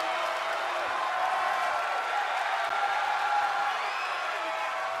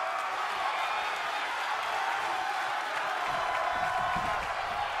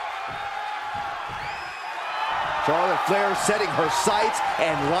 Charlotte Flair setting her sights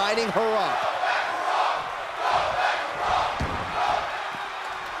and lining her up.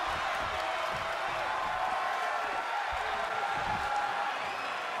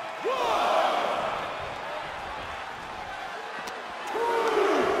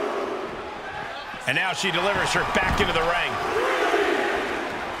 And now she delivers her back into the ring.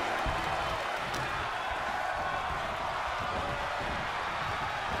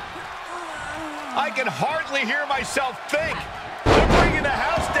 I can hardly hear myself think. They're bringing the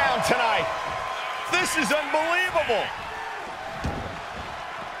house down tonight. This is unbelievable.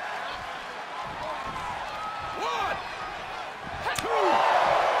 1, 2.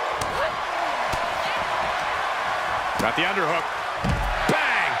 Got the underhook.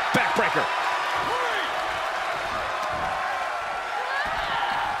 Bang! Backbreaker.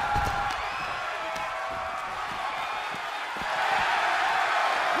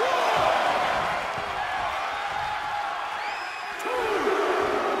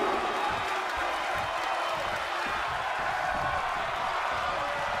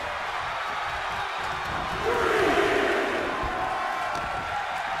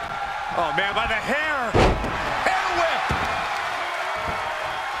 Oh, man, by the hair. Hair whip.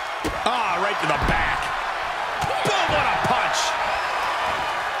 Ah, right to the back. Boom, what a punch.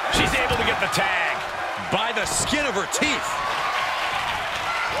 She's able to get the tag. By the skin of her teeth.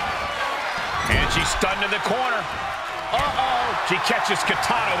 And she's stunned in the corner. Uh-oh. She catches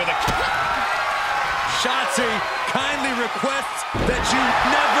Katana with a... Shotzi kindly requests that you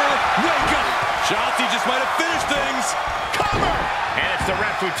never wake up. Shotzi just might have finished things. Cover! And it's the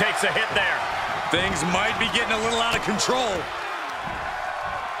ref who takes a hit there. Things might be getting a little out of control.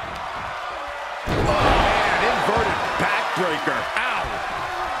 Oh, man, inverted backbreaker. Ow.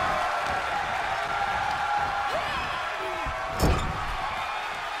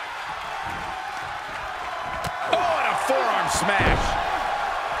 Oh, and a forearm smash.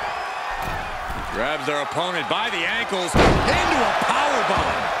 Grabs their opponent by the ankles into a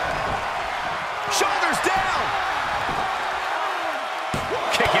powerbomb. Shoulders down.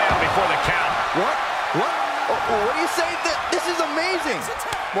 Kick out before the count. What? What? What do you say? This is amazing.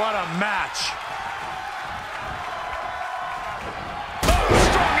 What a match. Oh,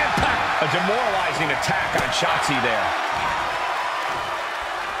 strong impact. A demoralizing attack on Shotzi there.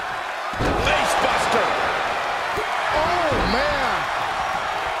 Face buster. Oh, man.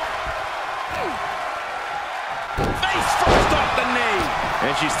 Face first off the knee.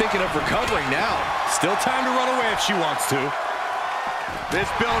 And she's thinking of recovering now. Still time to run away if she wants to. This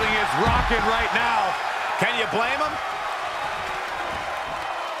building is rocking right now. Can you blame him?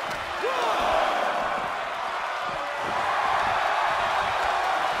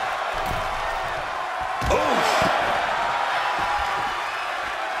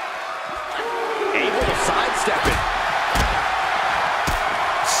 Able to sidestep it.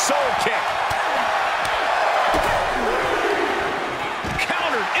 Soul kick.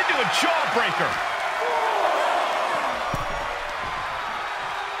 Countered into a jawbreaker.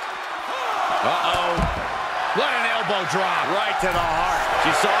 Uh-oh. What an elbow drop. Right to the heart.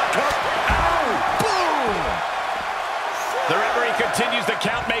 She saw it come. Ow! Boom! The referee continues the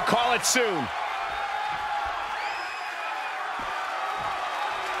count, may call it soon.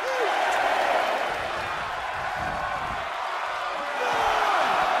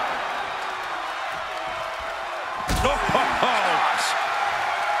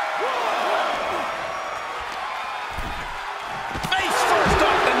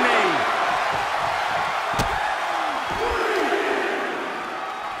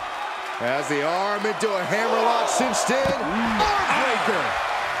 Has the arm into a hammerlock cinched in. Arm breaker.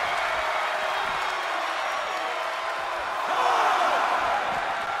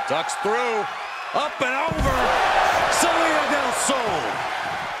 Ducks through. Up and over. Salida del Sol.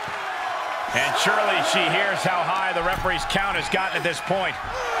 And surely she hears how high the referee's count has gotten at this point.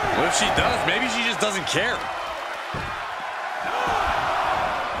 Well, if she does, maybe she just doesn't care.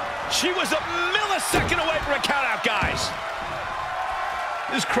 She was a millisecond away from a countout, guys.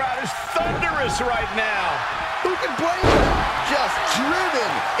 This crowd is thunderous right now. Who can blame her? Just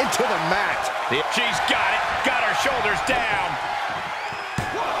driven into the mat. She's got it. Got her shoulders down.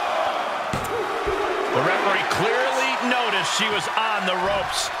 The referee clearly noticed she was on the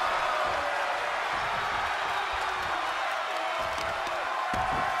ropes.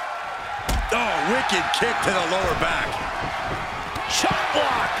 Oh, wicked kick to the lower back. Chop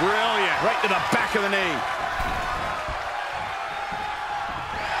block. Brilliant. Right to the back of the knee.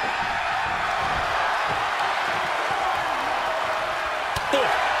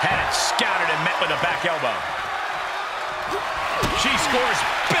 Had it scouted and met with a back elbow. She scores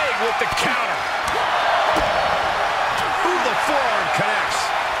big with the counter. Ooh, the forearm connects.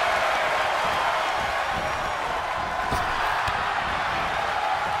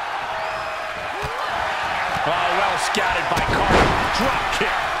 Oh, well scouted by Carter. Drop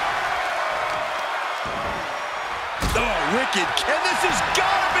kick. Oh, wicked kick. And this has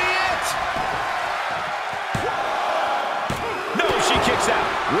got to be it. No, she kicks out.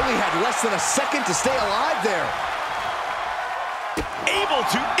 Really had less than a second to stay alive there. Able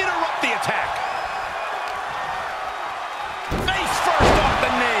to interrupt the attack. Face first off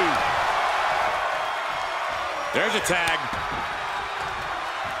the knee. There's a tag.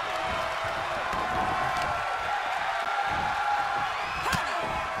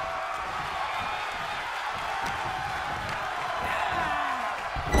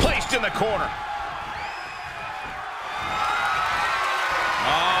 Placed in the corner.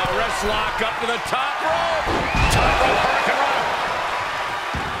 Oh, wrist lock up to the top rope. Top rope hurricane run.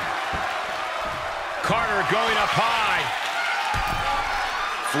 Carter going up high.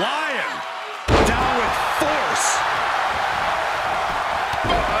 Flying. Down with force.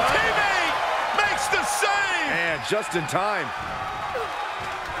 Teammate makes the save. And just in time.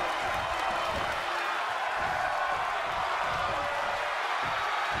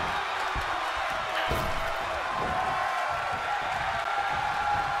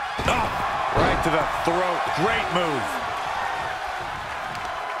 Right to the throat. Great move.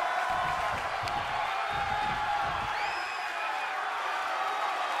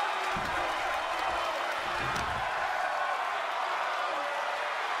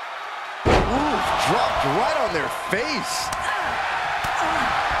 Dropped right on their face.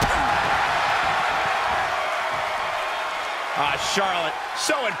 Charlotte,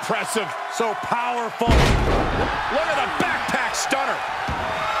 so impressive, so powerful. Look at the backpack stunner.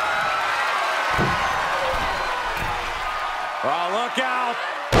 Oh, look out.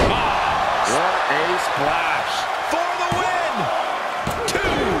 Oh, what a splash. For the win. 2.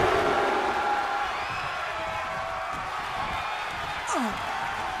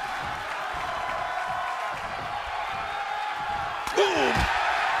 Boom.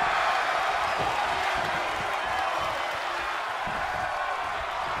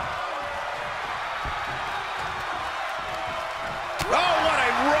 Oh, what a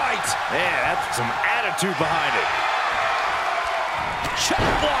right. Man, that's some attitude behind it. Chop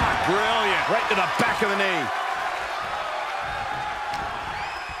block. Brilliant. Right to the back of the knee.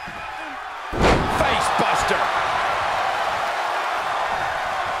 Face buster.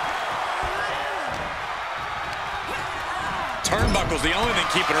 Turnbuckle's the only thing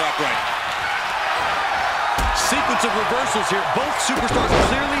keeping her upright. Sequence of reversals here. Both superstars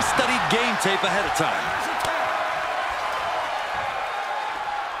clearly studied game tape ahead of time.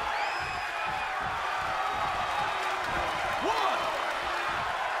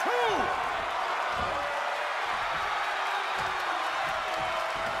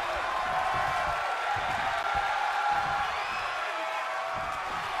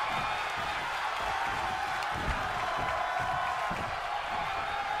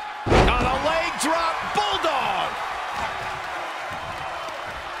 Drop bulldog.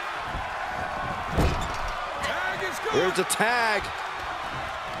 Here's a tag.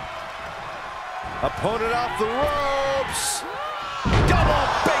 Opponent off the ropes. Double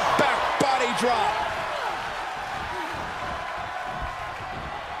big back body drop.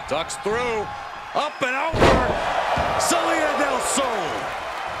 Ducks through. Up and over. Salida del Sol.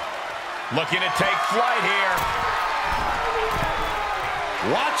 Looking to take flight here.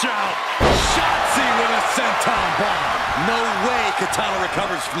 Watch out. Shotzi with a senton bomb. No way Katana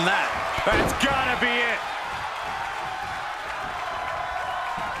recovers from that. That's gotta be it.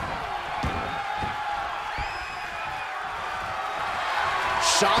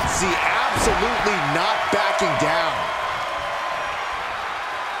 Shotzi absolutely not backing down.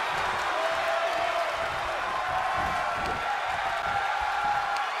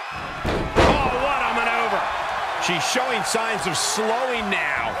 Oh, what a maneuver. She's showing signs of slowing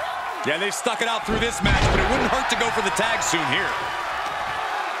now. Yeah, they've stuck it out through this match, but it wouldn't hurt to go for the tag soon here.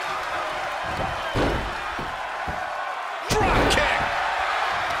 Drop kick.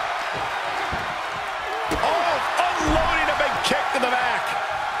 Oh, unloading a big kick to the back.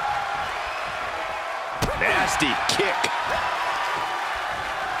 Nasty kick.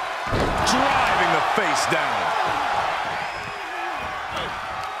 Driving the face down.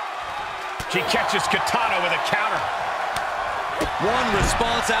 She catches Katana with a counter. One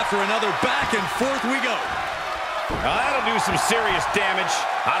response after another. Back and forth we go. Now that'll do some serious damage.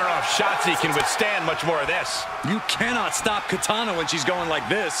 I don't know if Shotzi can withstand much more of this. You cannot stop Katana when she's going like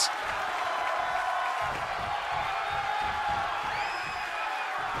this.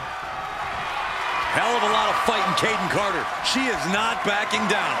 Hell of a lot of fighting Caden Carter. She is not backing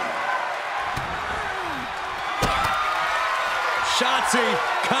down. Shotzi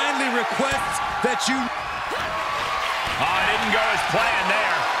kindly requests that you... Oh, it didn't go as planned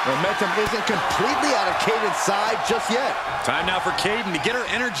there. Momentum isn't completely out of Caden's side just yet. Time now for Caden to get her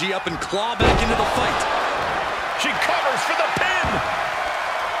energy up and claw back into the fight. She covers for the pin.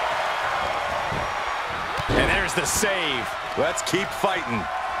 And there's the save. Let's keep fighting.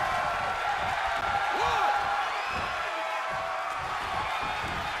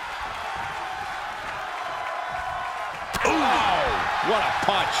 What a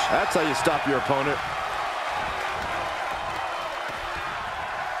punch. That's how you stop your opponent.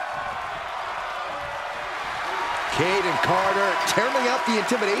 Caden Carter tearing out the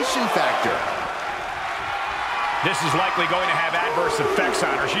intimidation factor. This is likely going to have adverse effects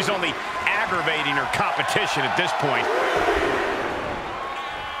on her. She's only aggravating her competition at this point.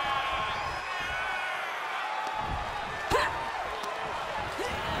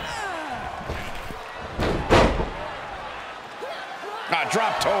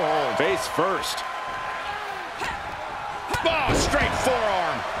 Drop toe hold. Face first. Oh, straight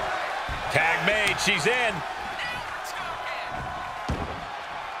forearm. Tag made. She's in.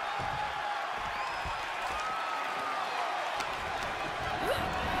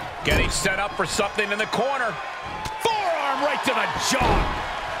 Getting set up for something in the corner. Forearm right to the jaw.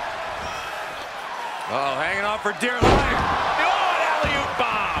 Oh, hanging on for dear life. Oh, an alley-oop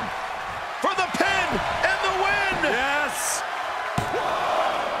bomb. For the pin and the win. Yes.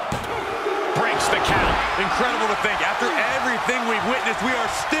 Breaks the count. Incredible to think. After everything we've witnessed, we are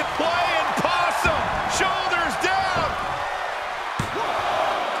stiff. Playing possum. Shoulders down.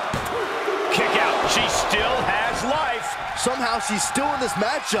 Kick out. She still has life. Somehow she's still in this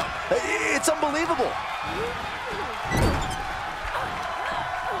matchup. It's unbelievable.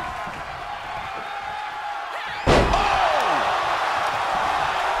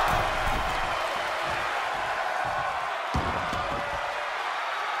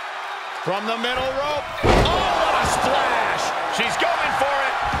 From the middle rope. Oh, what a splash. She's going for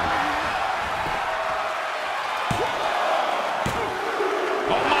it.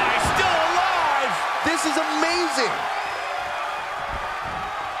 Oh, my, still alive. This is amazing.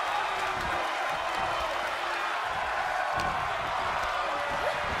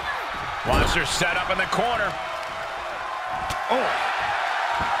 Wants her set up in the corner. Oh.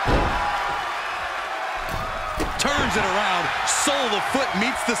 Turns it around. Sole of the foot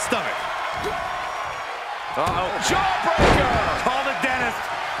meets the stomach. Uh-oh. Jawbreaker. Call the dentist.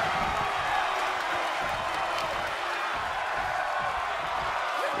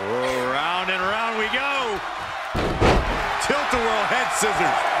 Oh, round and round we go. Tilt-a-whirl head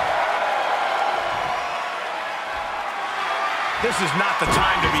scissors. This is not the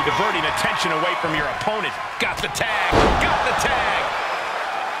time to be diverting attention away from your opponent. Got the tag. Got the tag.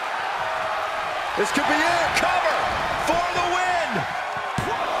 This could be it. Cover for the win.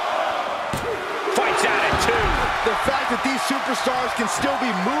 Fights out at 2. The fact that these superstars can still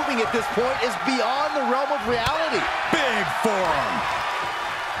be moving at this point is beyond the realm of reality. Big forearm.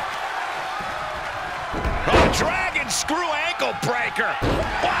 A dragon screw ankle breaker.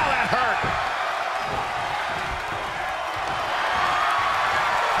 Wow, that hurt.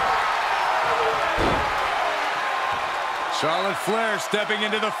 Charlotte Flair stepping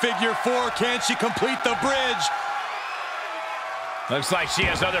into the figure 4. Can she complete the bridge? Looks like she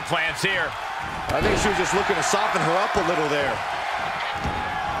has other plans here. I think she was just looking to soften her up a little there.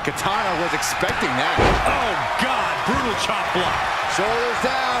 Katana was expecting that. Oh, God, brutal chop block. Shoulders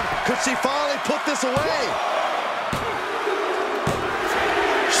down. Could she finally put this away?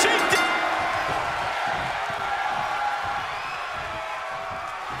 She did.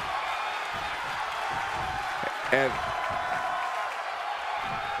 And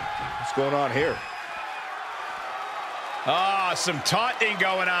what's going on here? Ah, some taunting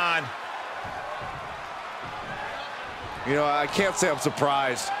going on. You know, I can't say I'm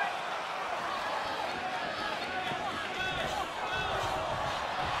surprised.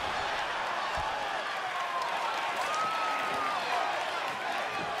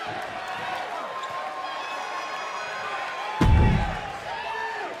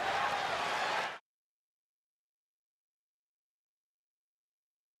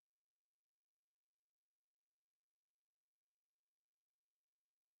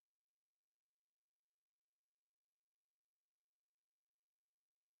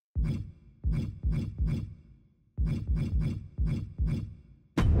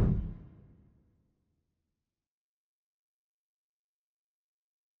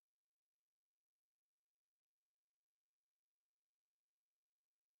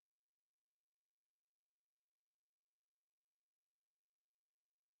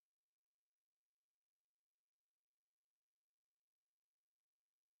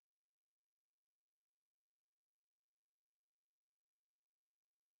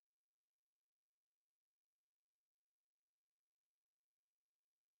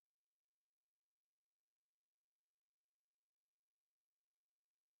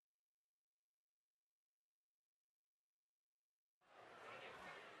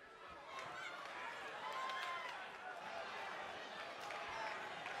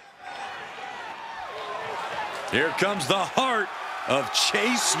 Here comes the heart of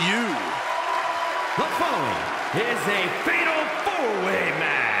Chase U. The following is a fatal four-way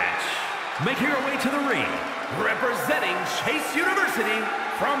match. Making her way to the ring, representing Chase University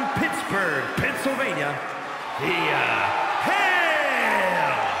from Pittsburgh, Pennsylvania, Thea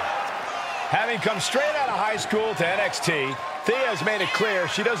Hale. Having come straight out of high school to NXT, Thea has made it clear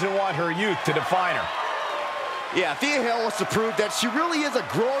she doesn't want her youth to define her. Yeah, Thea Hale wants to prove that she really is a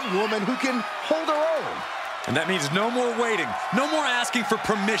grown woman who can hold her own. And that means no more waiting, no more asking for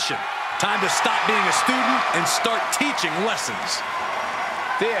permission. Time to stop being a student and start teaching lessons.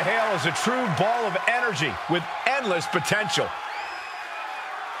 Thea Hale is a true ball of energy with endless potential.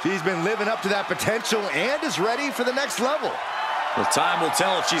 She's been living up to that potential and is ready for the next level. Well, time will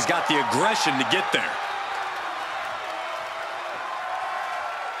tell if she's got the aggression to get there.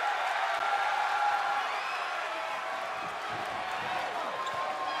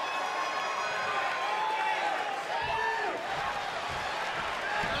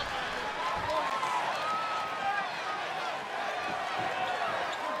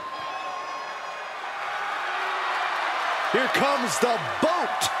 Here comes the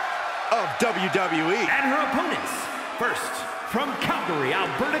boat of WWE. And her opponents, first, from Calgary,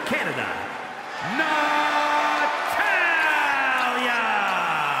 Alberta, Canada, Natalya!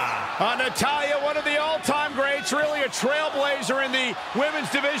 Natalya, one of the all-time greats, really a trailblazer in the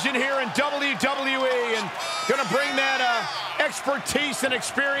women's division here in WWE, and gonna bring that expertise and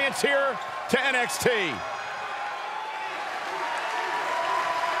experience here to NXT.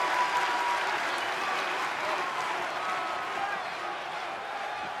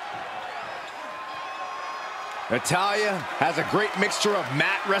 Natalya has a great mixture of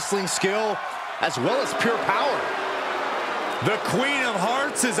mat wrestling skill as well as pure power. The Queen of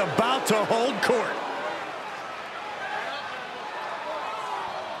Hearts is about to hold court.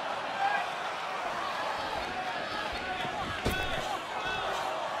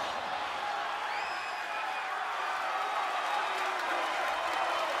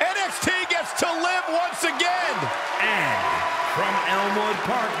 NXT gets to live once again. And from Elmwood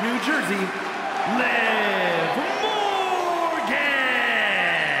Park, New Jersey, Liv Morgan!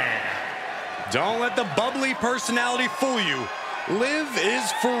 Don't let the bubbly personality fool you. Liv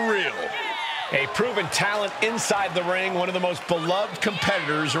is for real. A proven talent inside the ring, one of the most beloved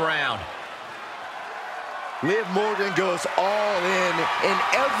competitors around. Liv Morgan goes all in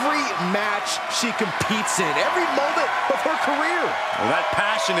every match she competes in, every moment of her career. Well, that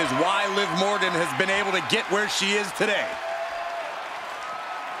passion is why Liv Morgan has been able to get where she is today.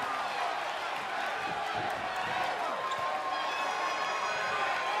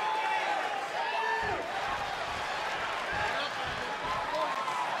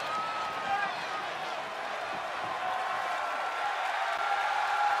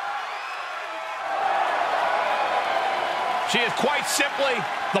 She is quite simply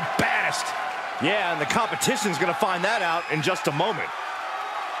the baddest. Yeah, and the competition's gonna find that out in just a moment.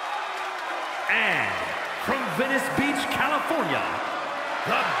 And from Venice Beach, California,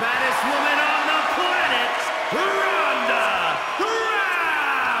 the baddest woman on the planet, Ronda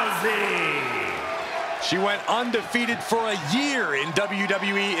Rousey. She went undefeated for a year in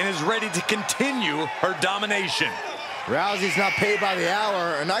WWE and is ready to continue her domination. Rousey's not paid by the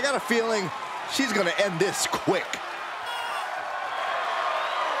hour, and I got a feeling she's going to end this quick.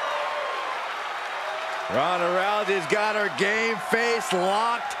 Ronda Rousey's got her game face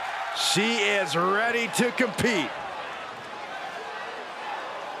locked. She is ready to compete.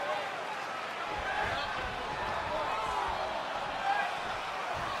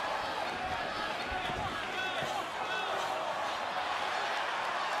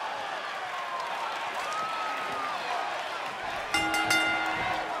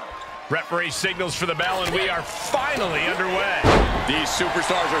 Referee signals for the bell, and we are finally underway. These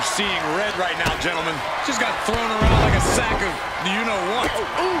superstars are seeing red right now, gentlemen. Just got thrown around like a sack of you-know-what.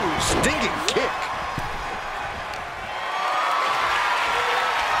 Ooh, stinging kick.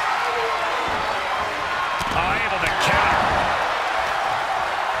 Able to counter.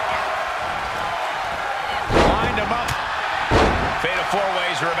 Wind him up. Fatal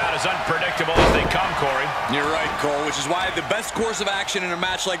four-ways are about as unpredictable as they come, Corey. You're right, Cole, which is why the best course of action in a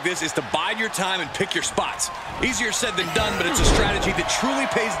match like this is to bide your time and pick your spots. Easier said than done, but it's a strategy that truly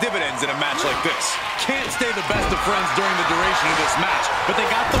pays dividends in a match like this. Can't stay the best of friends during the duration of this match, but they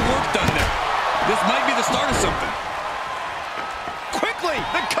got the work done there. This might be the start of something. Quickly,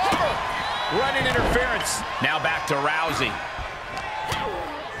 the cover. Running interference. Now back to Rousey.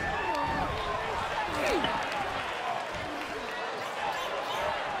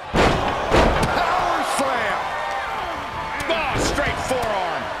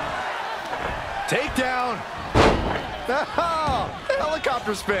 Forearm. Takedown.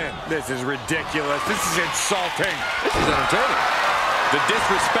 Helicopter spin. This is ridiculous. This is insulting. This is entertaining. The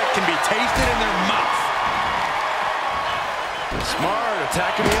disrespect can be tasted in their mouth. Smart,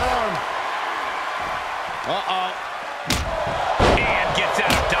 attacking the arm. Uh-oh. And gets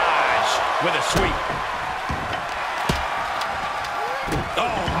out of dodge with a sweep.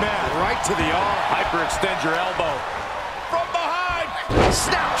 Oh, man, right to the arm. Hyperextend your elbow. From behind.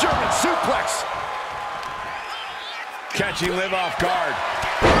 Snap German suplex. Catching Liv off guard.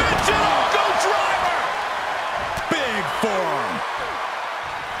 Go driver. Big forearm.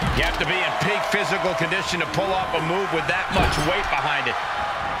 You have to be in peak physical condition to pull off a move with that much weight behind it.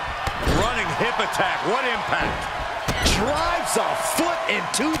 Running hip attack. What impact. Drives a foot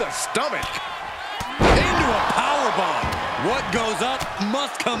into the stomach. Into a powerbomb. What goes up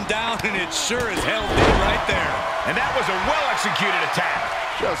must come down, and it sure as hell did right there. And that was a well-executed attack.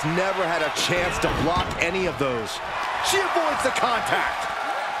 Just never had a chance to block any of those. She avoids the contact.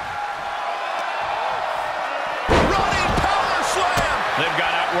 Running power slam. Liv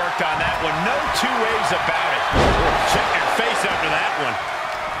got outworked on that one. No two ways about it. Check your face after that one.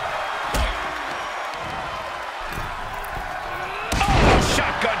 Oh,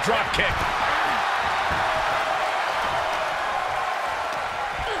 shotgun drop kick.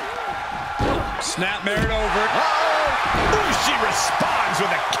 Snapmare it over. Ooh, she responds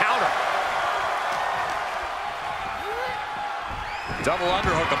with a counter. Double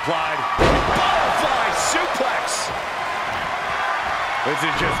underhook applied. Butterfly suplex. This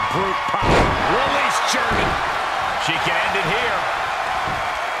is just brute power. Release German. She can end it here.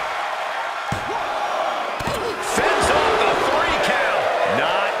 Fends off the 3 count.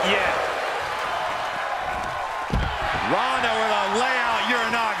 Not yet. Ronda with a layout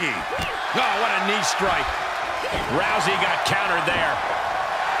Uranagi. Oh, what a knee strike. Rousey got countered there.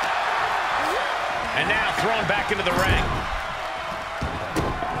 And now thrown back into the ring.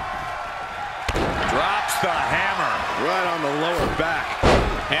 Drops the hammer. Right on the lower back.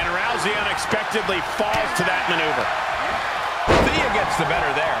 And Rousey unexpectedly falls to that maneuver. Thea gets the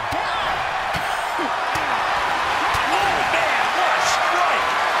better there. Oh, man, what a strike.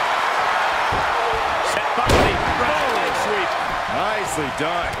 Set by the right leg sweep. Nicely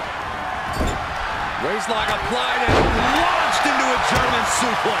done. Waistlock applied and launched into a German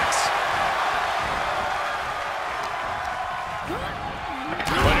suplex.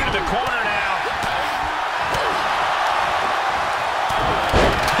 Put into the corner now.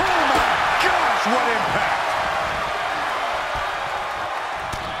 Oh my gosh, what impact.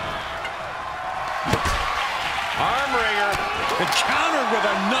 Arm wringer. And countered with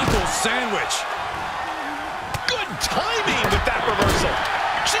a knuckle sandwich. Good timing with that reversal.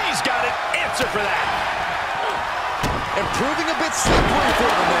 She's got an answer for that. And proving a bit slippery for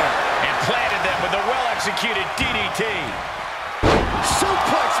them there. And planted them with a well-executed DDT.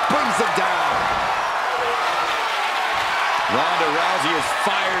 Suplex brings them down. Ronda Rousey is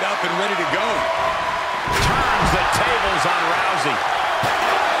fired up and ready to go. Turns the tables on Rousey.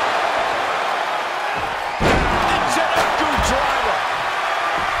 It's an Uku driver.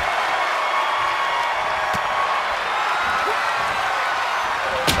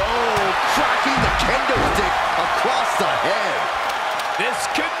 Oh, cracking the kendo stick across the head. This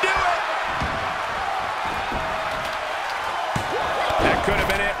could do it. That could have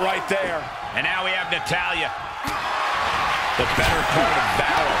been it right there. And now we have Natalya. The better part of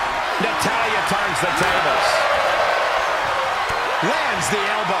valor. Natalya turns the tables. Lands the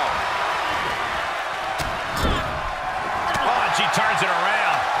elbow. Oh, and she turns it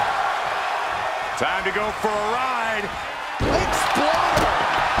around. Time to go for a ride. Exploder.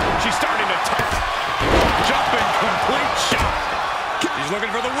 She's starting to touch. Jumping complete shot. She's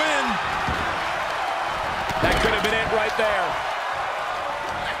looking for the win. That could have been it right there.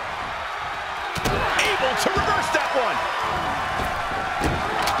 Able to reverse that one.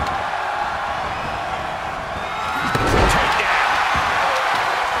 Takedown.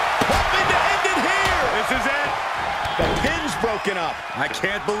 Hoping to end it here. This is it. The pin's broken up. I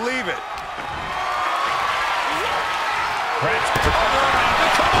can't believe it.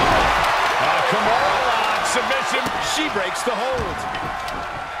 Kimura on submission. She breaks the hold.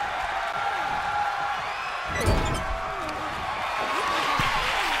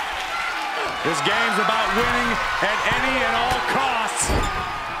 This game's about winning at any and all costs.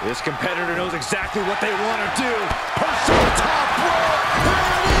 This competitor knows exactly what they want to do. Personal top rope. There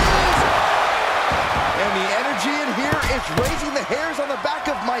it is. And the energy in here is raising the hairs on the back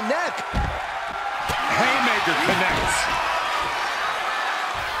of my neck. Haymaker connects.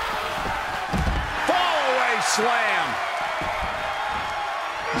 Fallaway slam.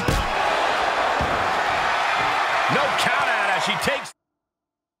 No count out as she takes.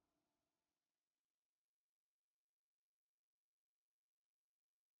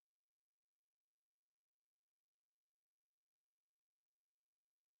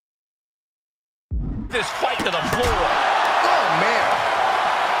 This fight to the floor. Oh, man.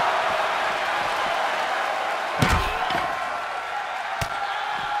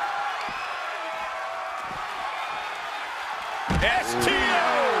 STO.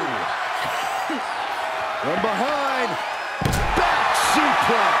 From behind. Back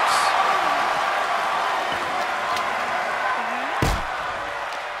suplex.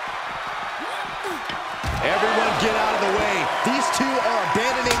 Everyone get out of the way. These two are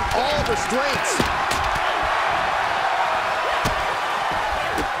abandoning all restraints.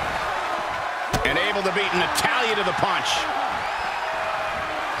 And able to beat Natalya to the punch.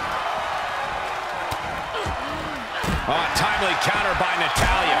 Oh, timely counter by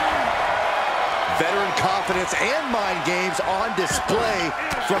Natalya. Veteran confidence and mind games on display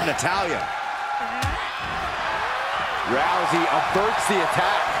from Natalya. Rousey averts the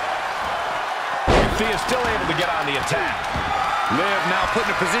attack. She is still able to get on the attack. Liv now put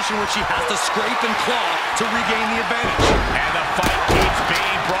in a position where she has to scrape and claw to regain the advantage. And the fight keeps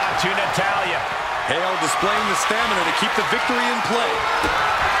being brought to Natalya. Hale displaying the stamina to keep the victory in play.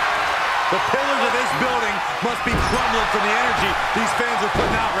 The pillars of this building must be crumbling from the energy these fans are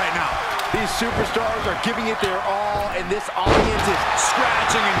putting out right now. These superstars are giving it their all, and this audience is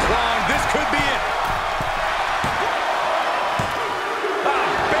Scratching and clawing. This could be it.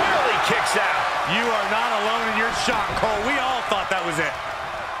 Barely kicks out. You are not alone in your shock, Cole. We all thought that was it.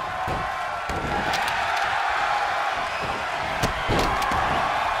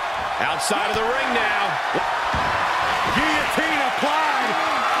 Outside of the ring now. Guillotine applied.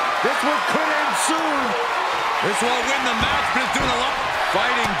 This one could end soon. This won't win the match, but it's doing a lot.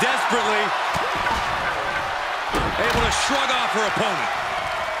 Fighting desperately. Able to shrug off her opponent.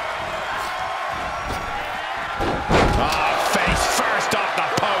 Face first off the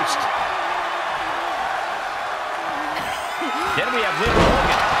post. Then we have Liv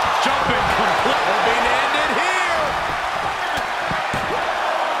Morgan. Jumping completely. Being ended here.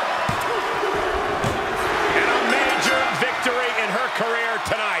 And a major victory in her career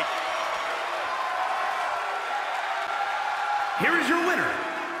tonight. Here is your winner,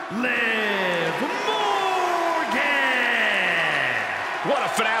 Liv Morgan. What a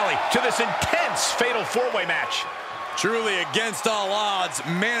finale to this intense fatal four-way match. Truly against all odds,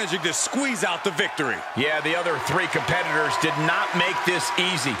 managing to squeeze out the victory. Yeah, the other three competitors did not make this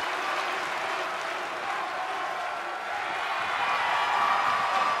easy.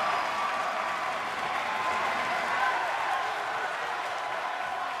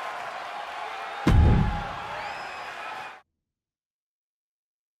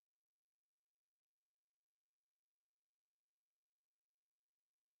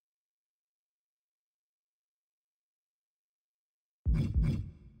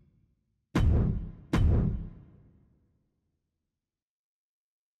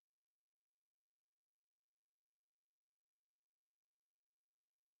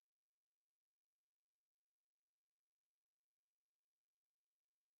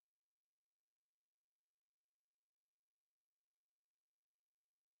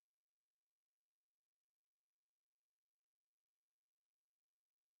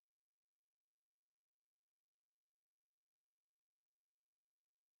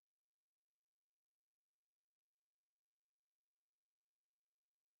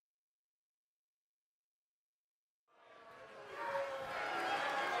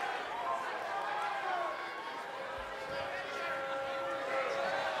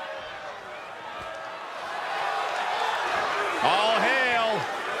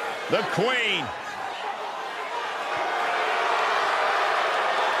 the Queen.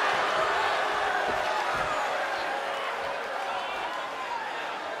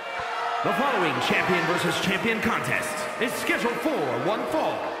 The following champion versus champion contest is scheduled for one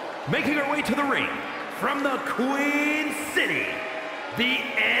fall. Making her way to the ring from the Queen City, the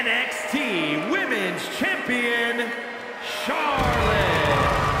NXT Women's Champion, Charlotte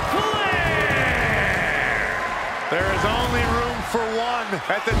Flair! There is only room for one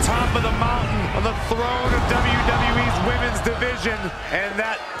at the top of the mountain on the throne of WWE's Women's Division, and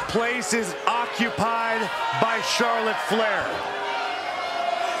that place is occupied by Charlotte Flair.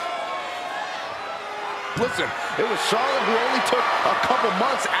 Listen, it was Charlotte who only took a couple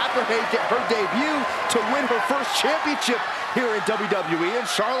months after her debut to win her first championship here in WWE, and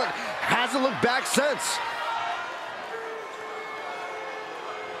Charlotte hasn't looked back since.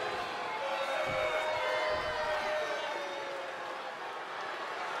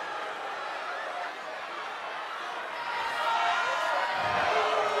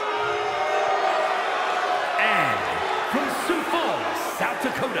 And from Sioux Falls, South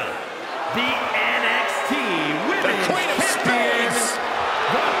Dakota, the NXT Women's Queen of Champion, Spades,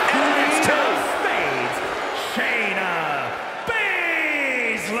 the Queen of Spades, Shayna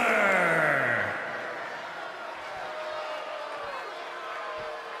Baszler.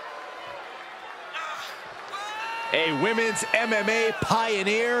 A women's MMA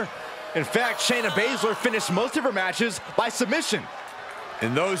pioneer. In fact, Shayna Baszler finished most of her matches by submission.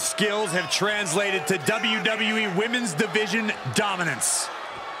 And those skills have translated to WWE Women's Division dominance.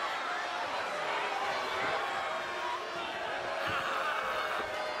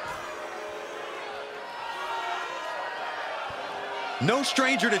 No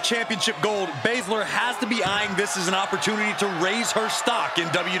stranger to championship gold, Baszler has to be eyeing this as an opportunity to raise her stock in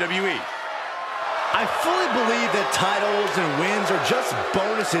WWE. I fully believe that titles and wins are just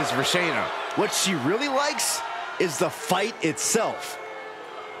bonuses for Shayna. What she really likes is the fight itself.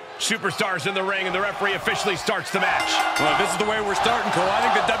 Superstars in the ring, and the referee officially starts the match. Well, if this is the way we're starting, Cole, I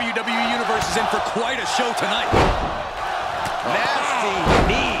think the WWE Universe is in for quite a show tonight. Nasty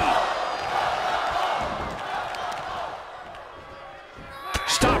knee.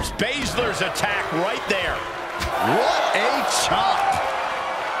 Stops Baszler's attack right there. What a chop.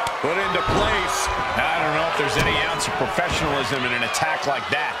 Put into place. I don't know if there's any ounce of professionalism in an attack like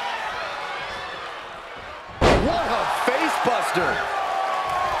that. What a face buster.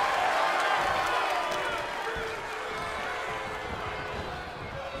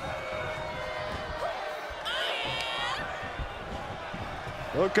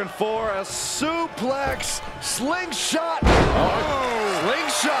 Looking for a suplex. Slingshot. Oh,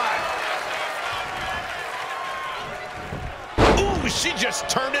 slingshot. Ooh, she just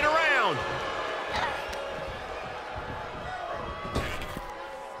turned it around.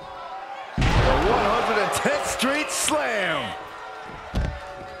 The 110th Street Slam.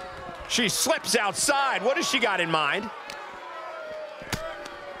 She slips outside. What has she got in mind?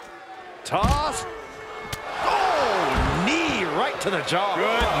 Toss. Oh, knee right to the jaw.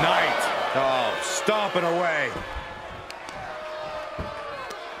 Good night. Oh, stomping away.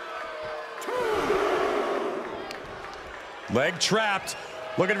 Leg trapped.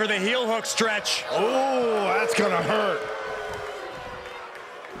 Looking for the heel hook stretch. Oh, that's gonna hurt.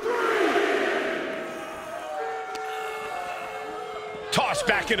 Toss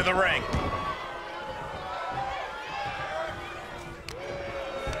back into the ring.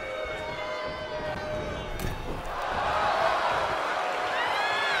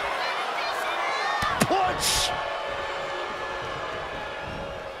 Punch.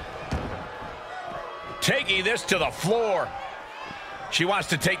 Taking this to the floor. She wants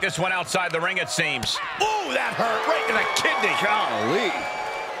to take this one outside the ring, it seems. Ooh, that hurt right in the kidney. Golly.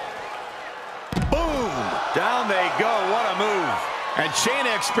 Boom. Down they go. What a move. And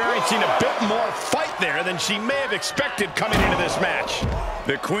Shayna experiencing a bit more fight there than she may have expected coming into this match.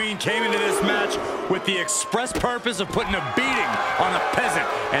 The Queen came into this match with the express purpose of putting a beating on a peasant,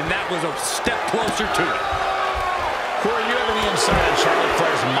 and that was a step closer to it. Corey, you have any insight on Charlotte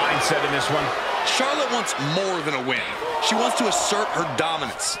Flair's mindset in this one? Charlotte wants more than a win. She wants to assert her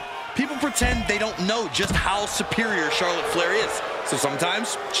dominance. People pretend they don't know just how superior Charlotte Flair is, so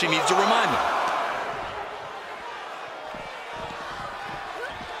sometimes she needs to remind them.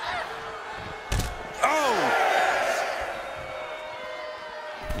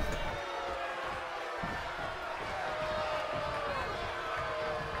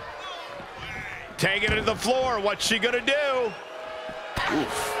 Taking it to the floor. What's she gonna do?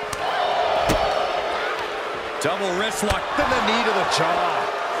 Oof. Double wrist lock. Then the knee to the jaw.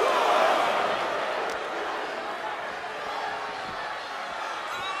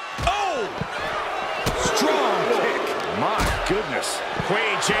 Strong kick. My goodness.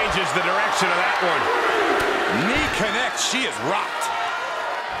 Queen changes the direction of that one. Knee connects. She is rocked.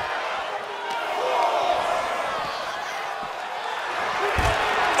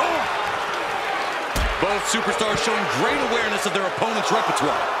 Oh. Both superstars showing great awareness of their opponent's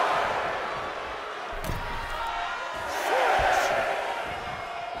repertoire.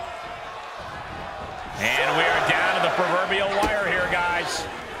 And we are down to the proverbial wire here, guys.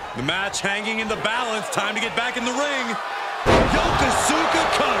 The match hanging in the balance. Time to get back in the ring. Yokosuka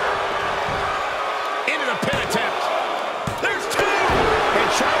cutter. Into the pin attempt. There's two. And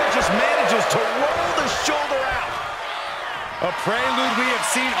Charlotte just manages to roll the shoulder out. A prelude we have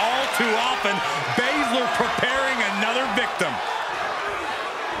seen all too often. Baszler preparing another victim.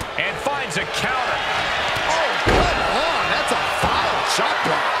 And finds a counter. Oh, come on. That's a foul chop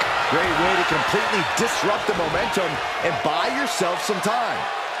block. Great way to completely disrupt the momentum and buy yourself some time.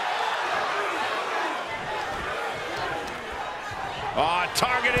 Oh,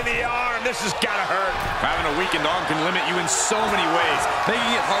 targeting the arm. This has got to hurt. Having a weakened arm can limit you in so many ways,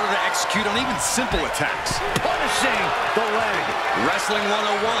 making it harder to execute on even simple attacks. Punishing the leg. Wrestling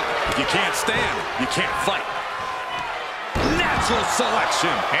 101. If you can't stand, you can't fight. Natural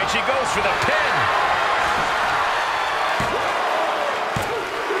selection. And she goes for the pin.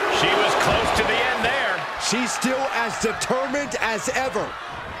 She was close to the end there. She's still as determined as ever.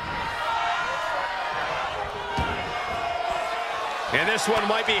 And this one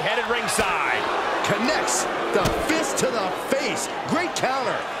might be headed ringside. Connects the fist to the face. Great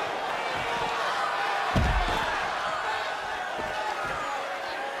counter.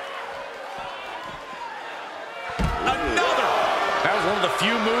 Another. That was one of the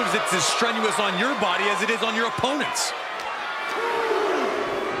few moves that's as strenuous on your body as it is on your opponent's.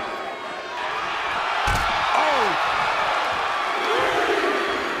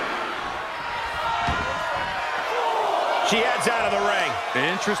 She heads out of the ring.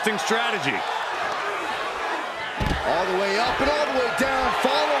 Interesting strategy. All the way up and all the way down.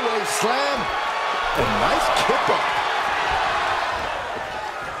 Fall away slam. A nice kip up.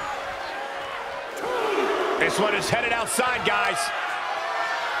 This one is headed outside, guys.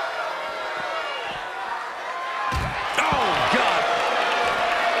 Oh, God.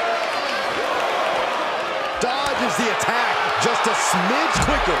 Dodges the attack just a smidge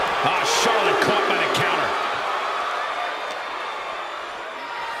quicker. Ah, Charlotte caught by the counter.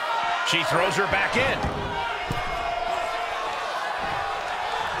 She throws her back in.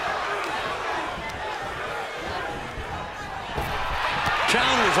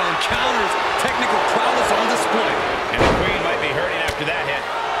 Counters on counters. Technical prowess on display. And the Queen might be hurting after that hit.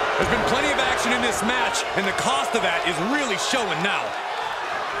 There's been plenty of action in this match, and the cost of that is really showing now.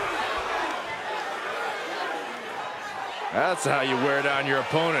 That's how you wear down your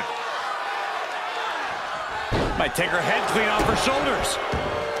opponent. Might take her head clean off her shoulders.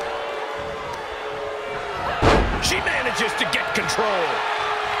 She manages to get control.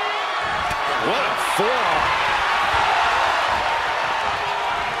 What a forearm.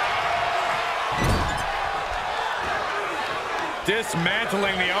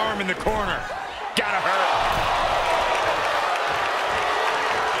 Dismantling the arm in the corner. Gotta hurt.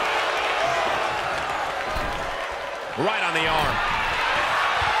 Right on the arm.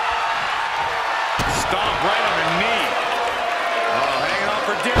 Stomp right on her knee. Oh, hanging on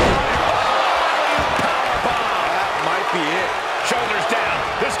for dear life. Powerbomb. That might be it. Shoulders down.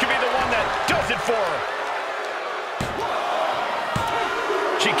 This could be the one that does it for her.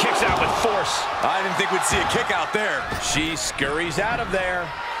 She kicks out with force. I didn't think we'd see a kick out there. She scurries out of there.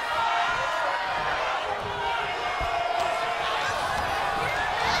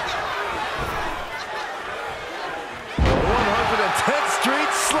 The 110th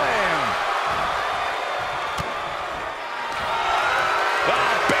Street Slam.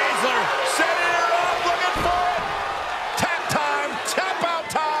 Baszler setting her up, looking for it. Tap time, tap out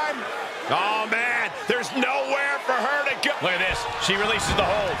time. Oh, man, there's nowhere for her to go. Look at this. She releases the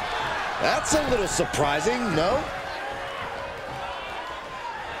hold. That's a little surprising, no?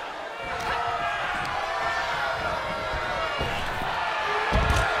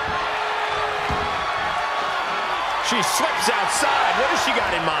 She slips outside. What has she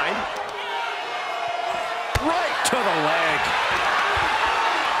got in mind? Right to the leg.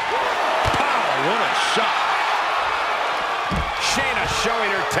 Oh, what a shot. Shayna showing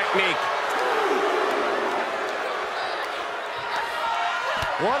her technique.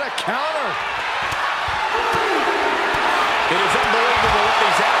 What a counter. It is unbelievable what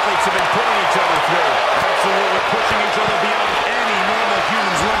these athletes have been putting each other through. Absolutely pushing each other beyond any normal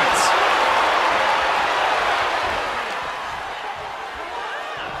human's limits.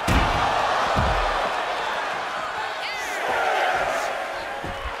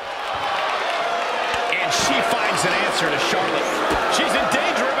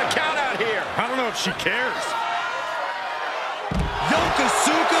 if she cares.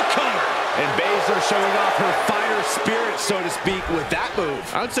 Yokosuka cutter. And Baszler showing off her fighter spirit, so to speak, with that move.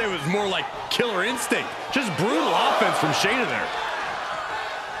 I would say it was more like killer instinct. Just brutal offense from Shayna there.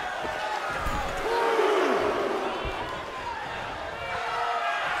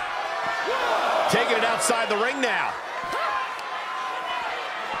 Taking it outside the ring now.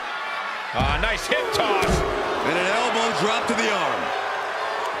 Nice hip toss. And an elbow drop to the arm.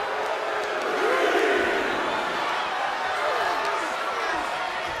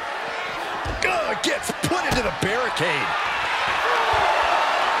 Gets put into the barricade.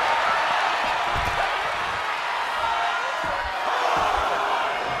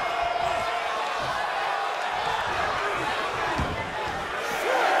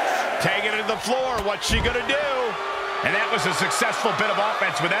 Taking it to the floor. What's she gonna do? And that was a successful bit of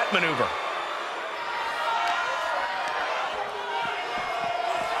offense with that maneuver.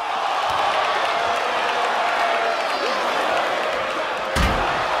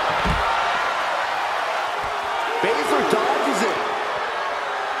 Baszler dodges it.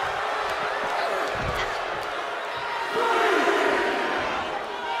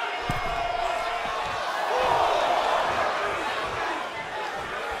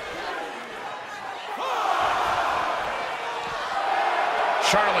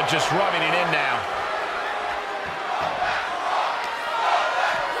 Charlotte just rubbing it in now.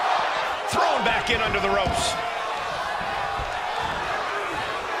 Thrown back in under the ropes.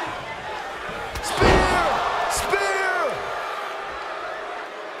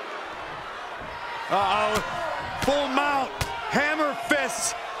 Uh-oh. Full mount. Hammer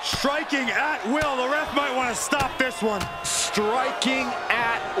fists. Striking at will. The ref might want to stop this one. Striking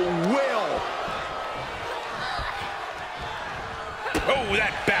at will. Oh,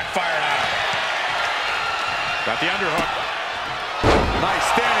 that backfired out. Got the underhook. Nice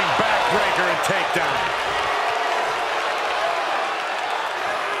standing backbreaker and takedown.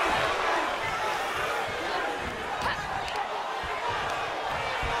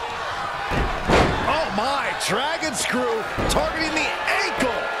 Dragon screw targeting the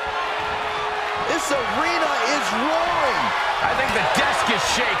ankle. This arena is roaring. I think the desk is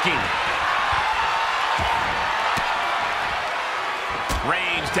shaking.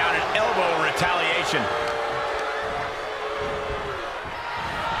 Reigns down an elbow retaliation.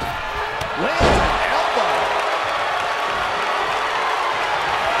 Lands an elbow.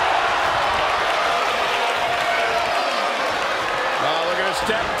 Oh, look at her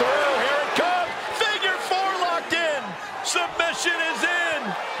step through. Here it comes. Figure four locked in. Submission is in.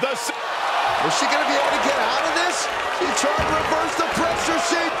 Is she going to be able to get out of this? She tried to reverse the pressure.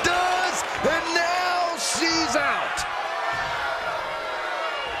 She does. And now she's out.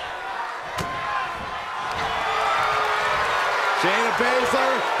 Shayna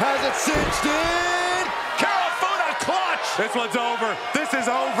Baszler has it cinched in. Carolina clutch. This one's over. This is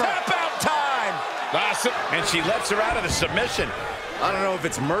over. Tap out time. And she lets her out of the submission. I don't know if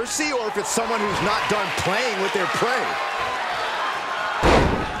it's mercy or if it's someone who's not done playing with their prey.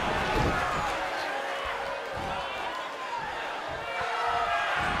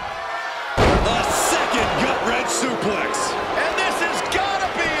 A second gut-wrench suplex. And this has got to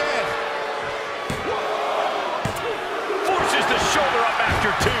be it. Forces the shoulder up after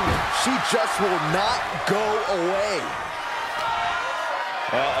two. She just will not go away.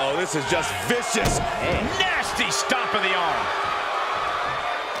 Uh-oh, this is just vicious. Nasty stomp of the arm.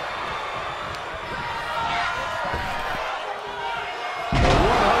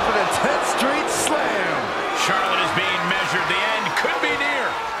 110th Street Slam. Charlotte is being measured. The end could be near.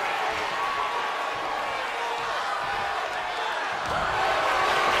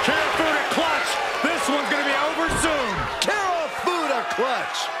 Karafuda clutch. This one's going to be over soon. Karafuda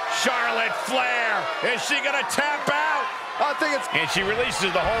clutch. Charlotte Flair. Is she going to tap out? I think it's... And she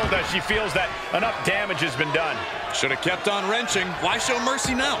releases the hold as she feels that enough damage has been done. Should have kept on wrenching. Why show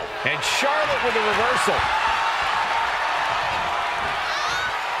mercy now? And Charlotte with a reversal.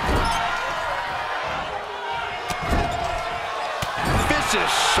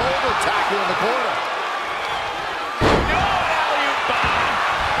 Vicious shoulder tackle in the corner. Alley-oop bomb.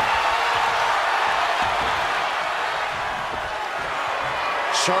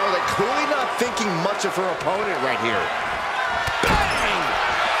 Charlotte clearly not thinking much of her opponent right here. Bang!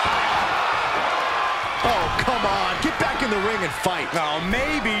 Oh, come on. Get back in the ring and fight. Now,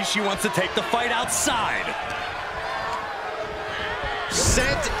 maybe she wants to take the fight outside.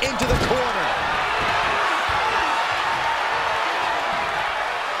 Sent into the corner.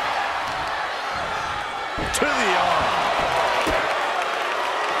 To the arm.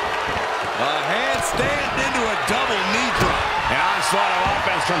 A handstand into a double knee drop. And on onslaught of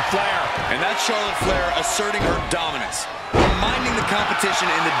offense from Flair. And that's Charlotte Flair asserting her dominance, reminding the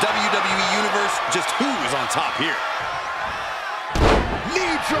competition in the WWE Universe just who is on top here.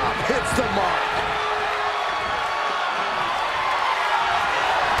 Knee drop hits the mark.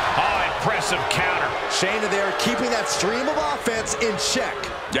 Impressive counter. Shayna there keeping that stream of offense in check.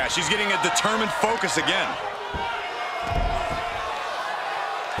 Yeah, she's getting a determined focus again.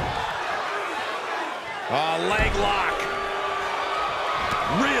 Leg lock.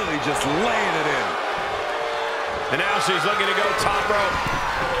 Really just laying it in. And now she's looking to go top rope.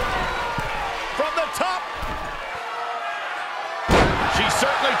 From the top. She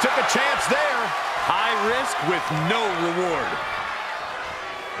certainly took a chance there. High risk with no reward.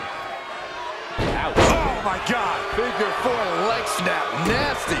 Ouch. Oh, my God. Figure 4 leg snap.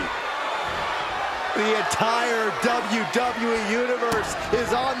 Nasty. The entire WWE Universe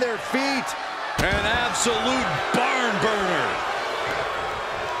is on their feet. An absolute barn burner.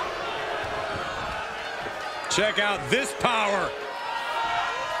 Check out this power.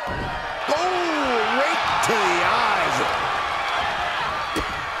 Oh, right to the eyes.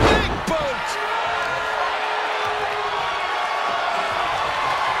 Big boot.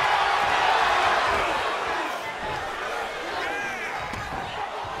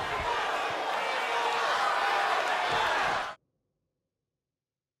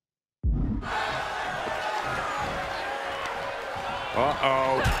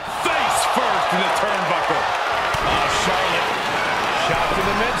 Uh-oh. Face first in the turnbuckle. Charlotte shot to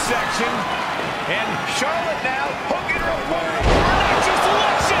the midsection. And Charlotte now hooking her way. Not just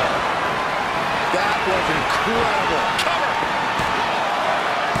listen. That was incredible. Cover.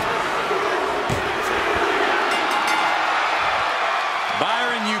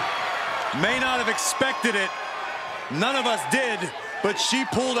 Byron, you may not have expected it. None of us did, but she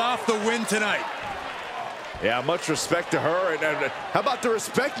pulled off the win tonight. Yeah, much respect to her. And how about the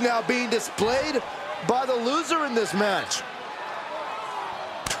respect now being displayed by the loser in this match?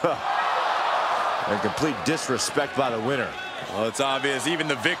 And complete disrespect by the winner. Well, it's obvious even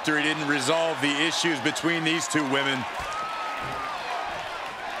the victory didn't resolve the issues between these two women.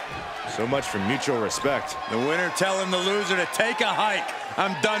 So much for mutual respect. The winner telling the loser to take a hike.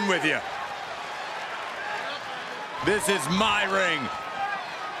 I'm done with you. This is my ring.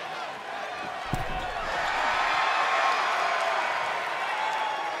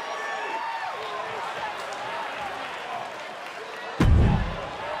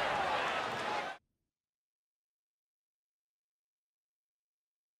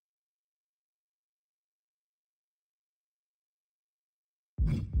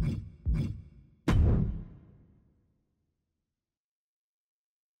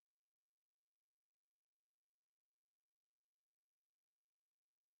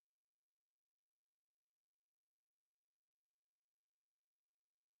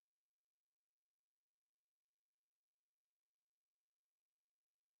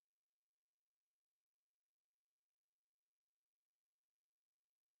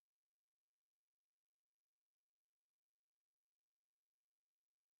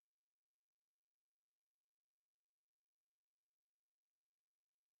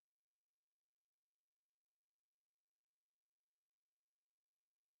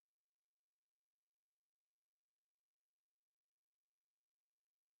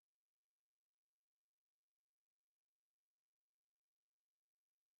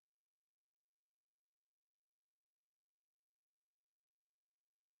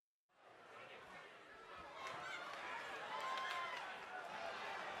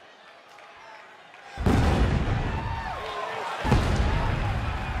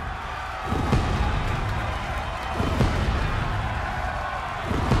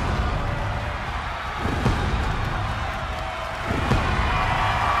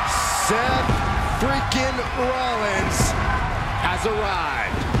 freaking Rollins has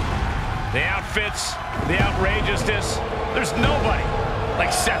arrived. The outfits, the outrageousness, there's nobody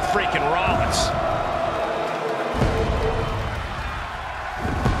like Seth freaking Rollins.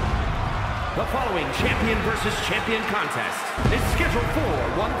 The following champion versus champion contest is scheduled for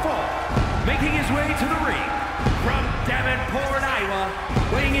one fall. Making his way to the ring from Davenport, Iowa,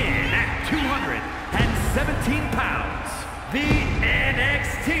 weighing in at 217 pounds, the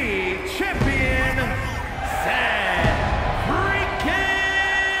NXT champion, Seth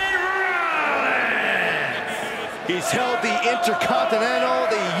freaking Rollins. He's held the Intercontinental,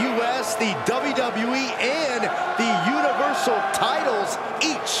 the US, the WWE, and the Universal titles,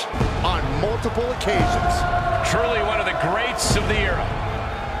 each on multiple occasions. Truly one of the greats of the era.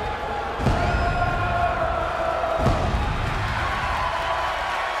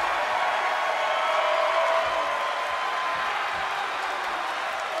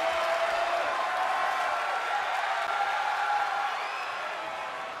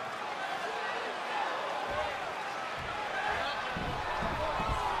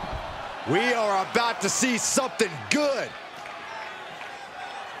 We are about to see something good.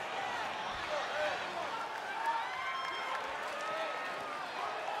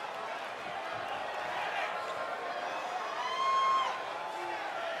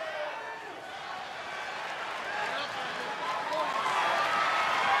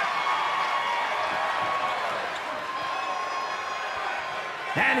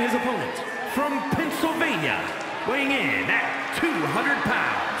 And his opponent, from Pennsylvania, weighing in at 200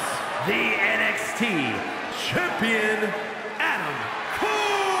 pounds, the NXT Champion, Adam Cole!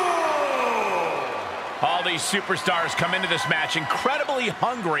 All these superstars come into this match incredibly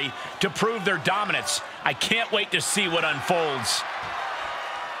hungry to prove their dominance. I can't wait to see what unfolds.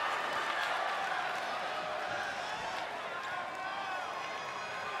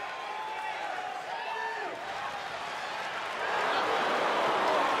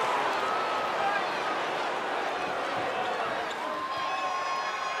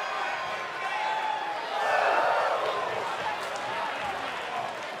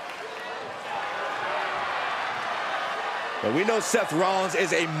 But we know Seth Rollins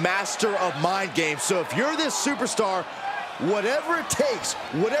is a master of mind games, so if you're this superstar, whatever it takes,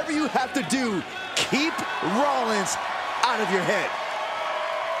 whatever you have to do, keep Rollins out of your head.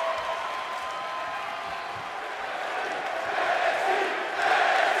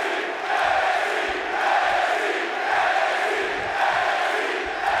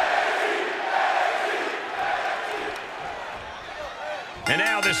 And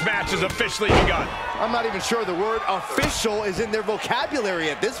now this match has officially begun. I'm not even sure the word official is in their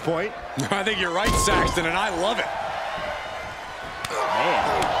vocabulary at this point. I think you're right, Saxton, and I love it.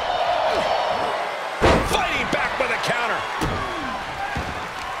 Man. Fighting back with a counter.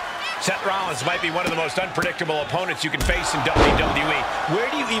 Seth Rollins might be one of the most unpredictable opponents you can face in WWE. Where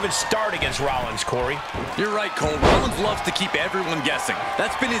do you even start against Rollins, Corey? You're right, Cole. Rollins loves to keep everyone guessing.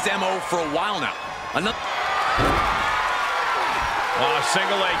 That's been his MO for a while now.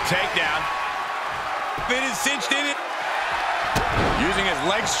 Single leg takedown. Finn is cinched in it. Using his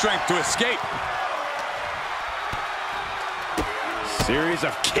leg strength to escape. Series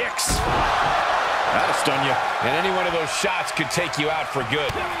of kicks. That'll stun you. And any one of those shots could take you out for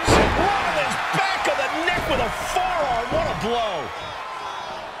good. Seth Rollins back of the neck with a forearm. What a blow.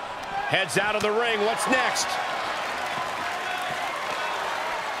 Heads out of the ring. What's next?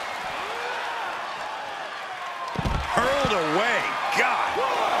 Hurled away. God.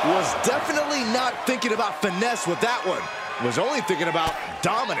 Was definitely not thinking about finesse with that one. Was only thinking about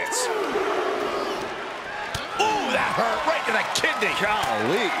dominance. Ooh, that hurt right to the kidney.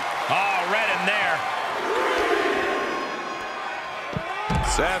 Golly. Oh, right in there.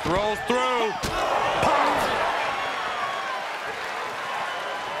 Seth rolls through.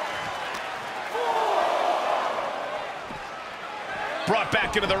 Brought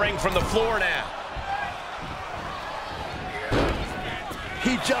back into the ring from the floor now.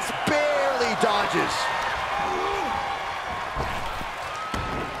 He just barely dodges.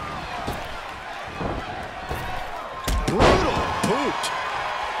 Brutal boot.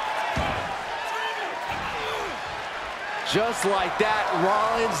 Just like that,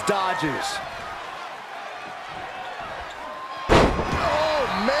 Rollins dodges. Oh,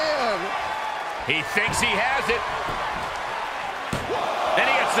 man. He thinks he has it. And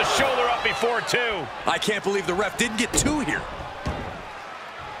he gets the shoulder up before two. I can't believe the ref didn't get two here.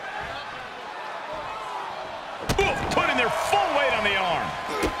 Putting their full weight on the arm.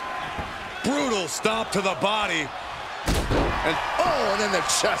 Brutal stomp to the body. And then the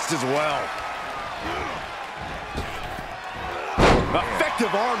chest as well.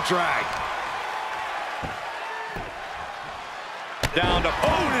 Effective arm drag. Down to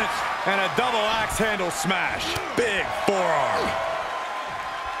opponent. And a double axe handle smash. Big forearm.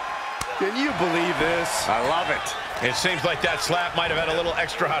 Can you believe this? I love it. It seems like that slap might have had a little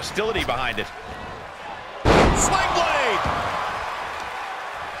extra hostility behind it. Sling blade!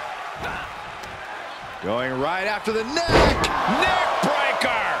 Going right after the neck. Neck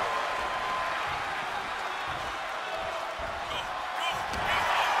breaker!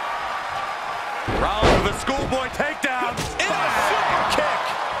 Rollins with a schoolboy takedown. In a super kick!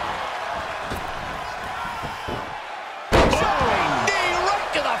 Jumping knee right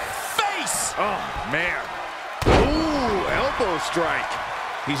to the face! Oh, man. Ooh, elbow strike.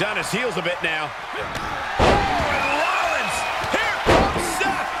 He's on his heels a bit now. Oh, and Rollins! Here comes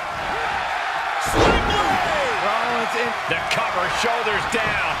Seth! Sling blade! Rollins in. The cover, shoulders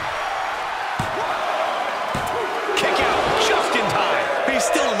down. Kick out just in time. He's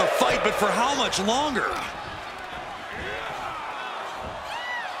still in the fight, but for how much longer?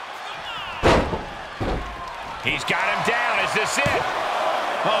 He's got him down. Is this it?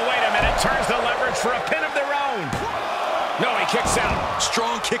 Oh, wait a minute. Turns the leverage for a pin of their own. No, he kicks out.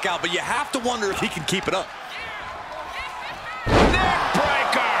 Strong kick out, but you have to wonder if he can keep it up. Neck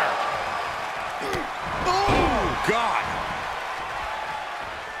breaker. Oh, God.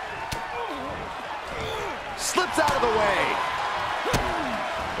 Slips out of the way.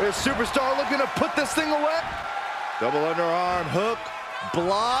 The superstar looking to put this thing away. Double underarm hook,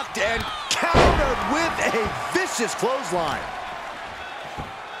 blocked and countered with a vicious clothesline.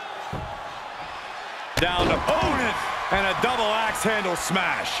 Down to opponent and a double axe handle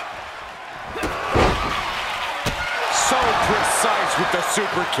smash. So precise with the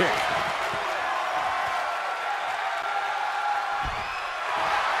super kick.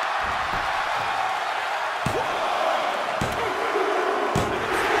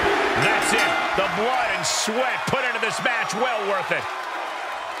 That's it. The blood and sweat put into this match, well worth it.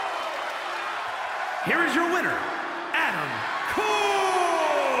 Here is your winner, Adam Cole.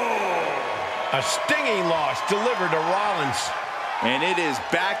 A stinging loss delivered to Rollins. And it is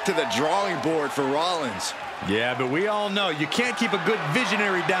back to the drawing board for Rollins. Yeah, but we all know you can't keep a good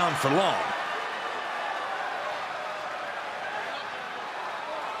visionary down for long.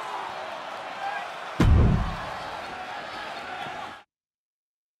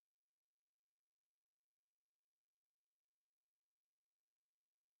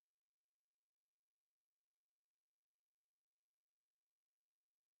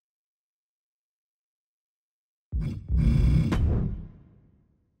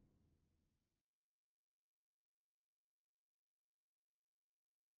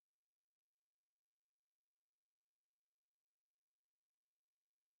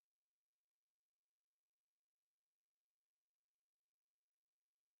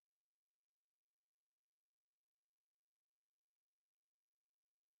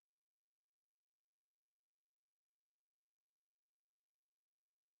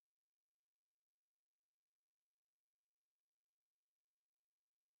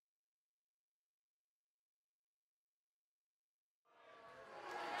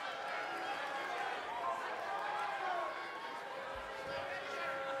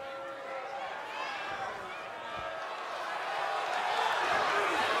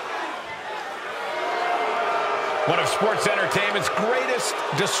 One of sports entertainment's greatest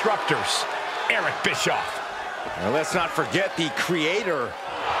disruptors, Eric Bischoff. And let's not forget the creator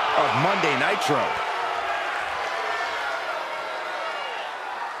of Monday Nitro.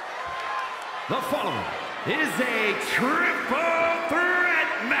 The following is a triple threat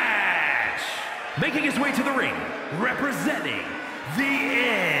match. Making his way to the ring, representing the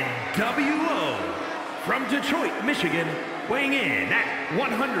NWO from Detroit, Michigan, weighing in at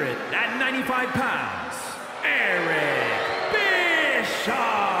 195 pounds, Eric Bischoff.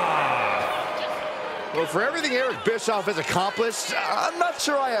 Well, for everything Eric Bischoff has accomplished, I'm not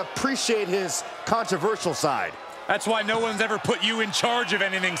sure I appreciate his controversial side. That's why no one's ever put you in charge of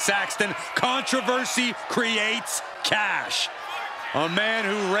anything, Saxton. Controversy creates cash. A man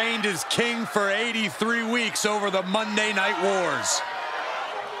who reigned as king for 83 weeks over the Monday Night Wars.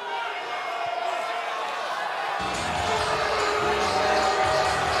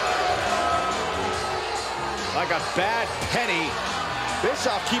 Like a bad penny,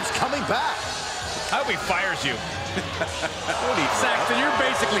 Bischoff keeps coming back. I hope he fires you. Saxton, you're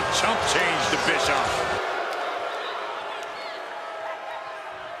basically chump change to Bischoff.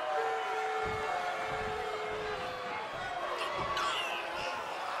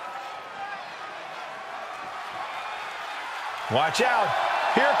 Watch out.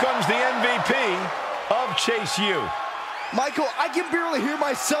 Here comes the MVP of Chase U. Michael, I can barely hear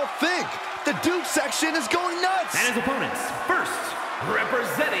myself think. The Duke section is going nuts. And his opponents, first,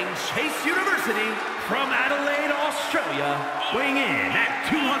 representing Chase University from Adelaide, Australia, weighing in at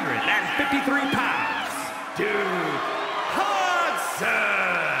 253 pounds, Duke Hudson.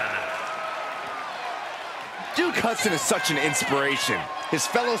 Duke Hudson is such an inspiration. His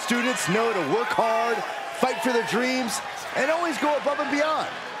fellow students know to work hard, fight for their dreams, and always go above and beyond.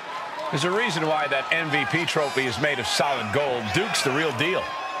 There's a reason why that MVP trophy is made of solid gold. Duke's the real deal.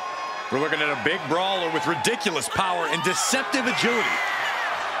 We're looking at a big brawler with ridiculous power and deceptive agility.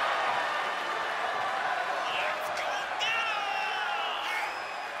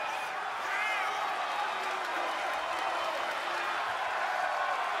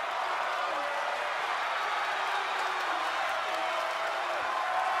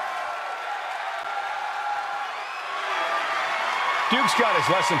 Duke's got his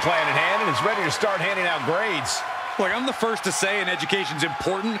lesson plan in hand and is ready to start handing out grades. Look, I'm the first to say an education's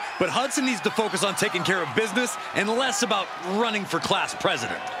important, but Hudson needs to focus on taking care of business and less about running for class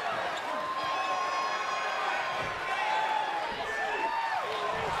president.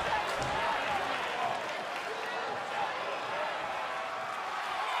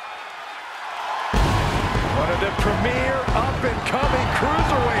 The premier up-and-coming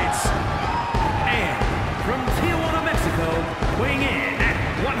cruiserweights. And from Tijuana, Mexico, weighing in at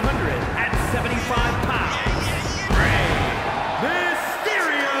 175 pounds, Rey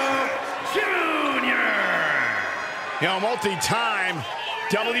Mysterio Jr. You know, multi-time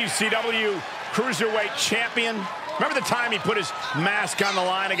WCW Cruiserweight Champion. Remember the time he put his mask on the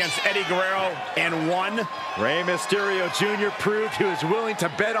line against Eddie Guerrero and won? Rey Mysterio Jr. proved he was willing to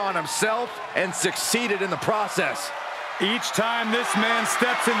bet on himself and succeeded in the process. Each time this man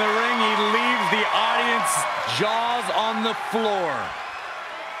steps in the ring, he leaves the audience jaws on the floor.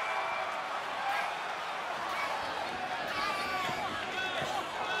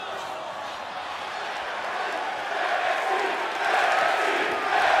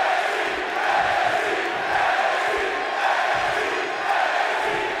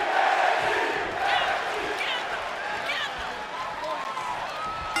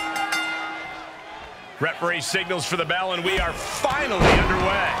 Referee signals for the bell, and we are finally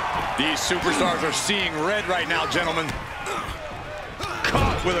underway. These superstars are seeing red right now, gentlemen.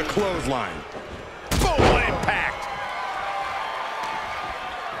 Caught with a clothesline. Boom, what impact.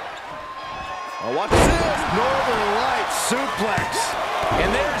 Oh, watch this. Northern Lights suplex.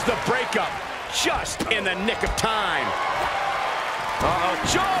 And there's the breakup, just in the nick of time. Uh-oh,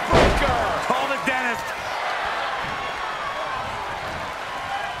 jawbreaker. Call the dentist.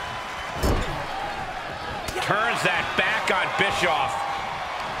 Turns that back on Bischoff.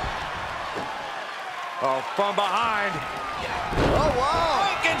 Oh, from behind. Oh, wow.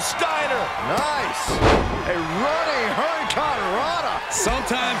 Frankensteiner. Nice. A running Hurricane Rana.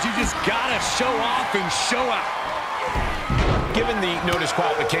 Sometimes you just gotta show off and show out. Given the no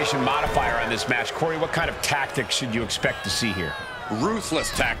disqualification modifier on this match, Corey, what kind of tactics should you expect to see here?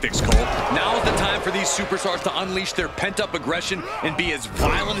 Ruthless tactics, Cole. Now is the time for these superstars to unleash their pent-up aggression and be as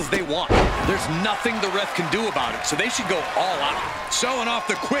violent as they want. There's nothing the ref can do about it, so they should go all out. Showing off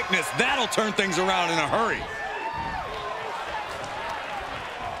the quickness, that'll turn things around in a hurry.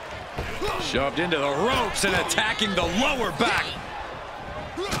 Shoved into the ropes and attacking the lower back.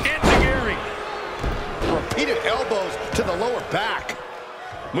 Enziguri. Repeated elbows to the lower back.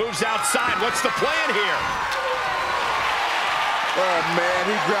 Moves outside. What's the plan here? Oh, man,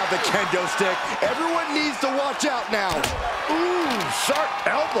 he grabbed the kendo stick. Everyone needs to watch out now. Ooh, sharp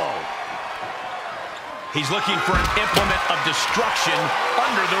elbow. He's looking for an implement of destruction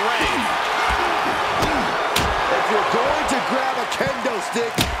under the ring. If you're going to grab a kendo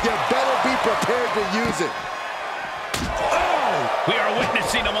stick, you better be prepared to use it. Oh! We are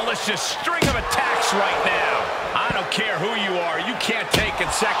witnessing a malicious string of attacks right now. I don't care who you are, you can't take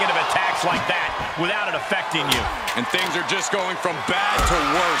consecutive attacks like that without it affecting you. And things are just going from bad to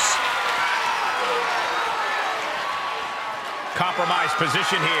worse. Compromised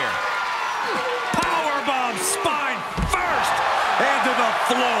position here. Powerbomb, spine first, and to the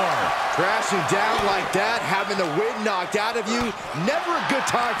floor. Crashing down like that, having the wind knocked out of you, never a good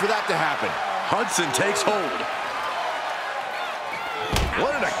time for that to happen. Hudson takes hold.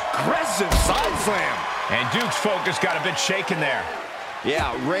 What an aggressive side slam. And Duke's focus got a bit shaken there.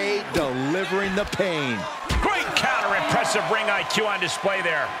 Yeah, Rey delivering the pain. Great counter, impressive ring IQ on display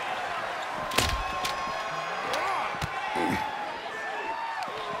there.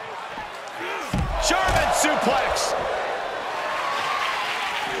 German suplex.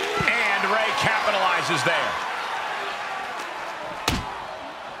 And Rey capitalizes there.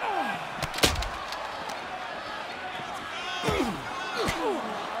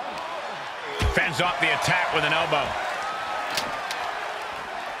 Fends off the attack with an elbow.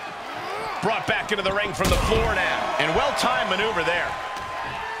 Brought back into the ring from the floor now. And well-timed maneuver there.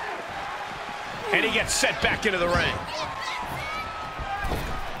 And he gets set back into the ring.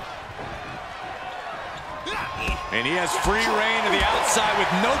 And he has free reign to the outside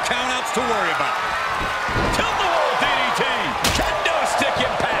with no countouts to worry about. Tilt-the-wall DDT. Kendo stick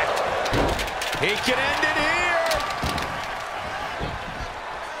impact. He can end it here.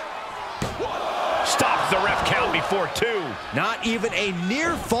 Stops the ref count before 2. Not even a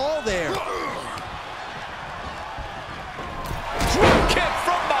near fall there. Drop kick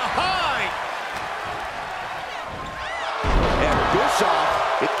from behind. And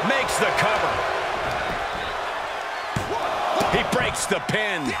Bischoff, It makes the cover. He breaks the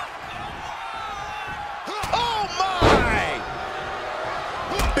pin. oh my!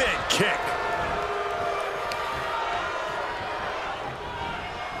 Big kick.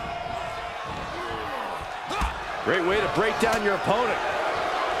 Great way to break down your opponent.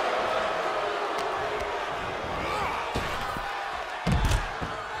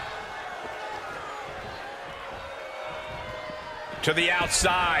 To the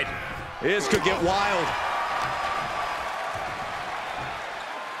outside. This could get wild.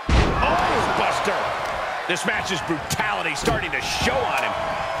 This match's brutality starting to show on him.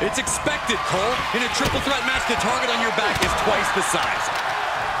 It's expected, Cole. In a triple threat match, the target on your back is twice the size.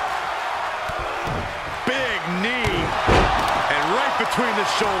 Big knee. And right between the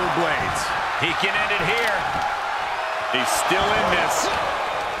shoulder blades. He can end it here. He's still in this.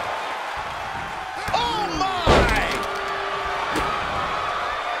 Oh, my!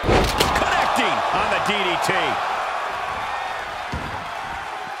 Connecting on the DDT.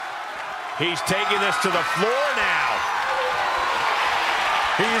 He's taking this to the floor now.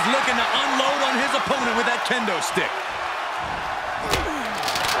 He's looking to unload on his opponent with that kendo stick.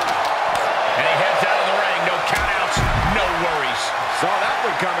 And he heads out of the ring. No countouts, no worries. Saw that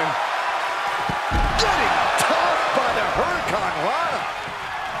one coming. Getting tossed by the Hurricane Rana.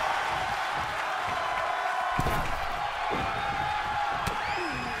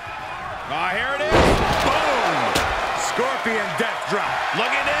 Here it is. Boom! Scorpion death drop.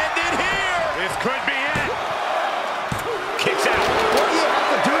 Looking to end it here. This could be it. Kicks out. What do you have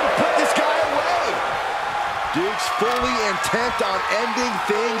to do to put this guy away? Duke's fully intent on ending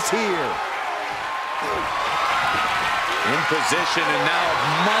things here. In position and now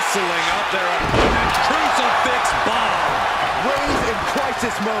muscling up their opponent. Crucifix bomb. Ray's in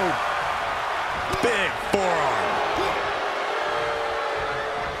crisis mode. Big forearm.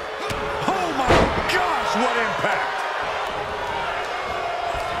 Oh my gosh, what impact.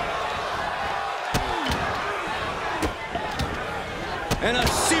 And a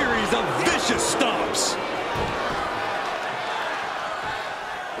series of vicious stomps.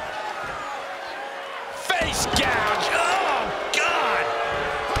 Face gouge. Oh, God.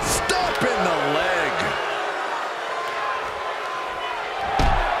 Stomp in the leg.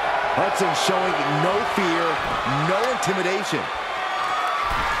 Hudson showing no fear, no intimidation.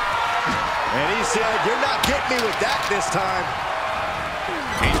 And he said, "You're not getting me with that this time."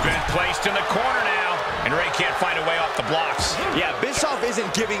 He's been placed in the corner now, and Ray can't find a way off the blocks. Yeah, Bischoff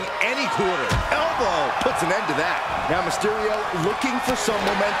isn't giving any quarter. Elbow puts an end to that. Now Mysterio looking for some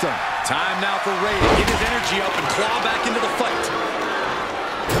momentum. Time now for Ray to get his energy up and claw back into the fight.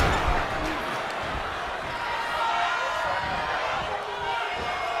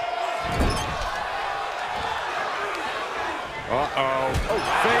 Uh-oh. Oh,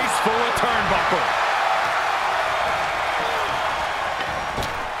 face full of turnbuckle.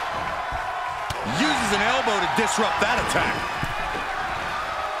 Uses an elbow to disrupt that attack.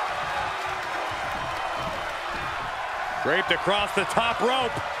 Draped across the top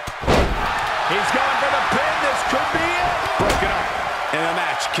rope. He's going for the pin. This could be it. Broken up. And the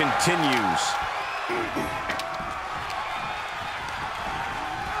match continues.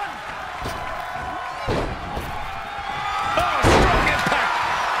 Oh, strong impact.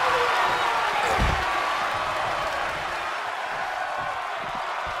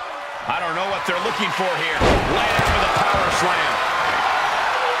 I don't know what they're looking for here. Laying out with a power slam.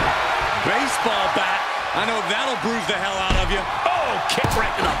 Baseball bat. I know that'll bruise the hell out of you. Oh, kick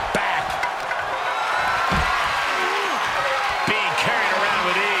right to the back. Being carried around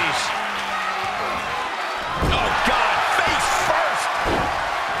with ease. Oh, God, face first.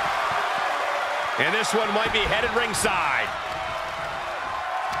 And this one might be headed ringside.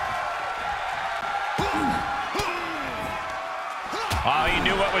 Oh, he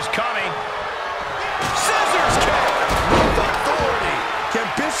knew what was coming. Scissors kick. With authority. Can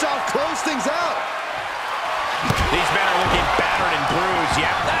Bischoff close things out? These men are looking battered and bruised.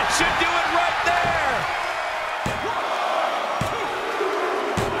 Yeah, that should do it right there.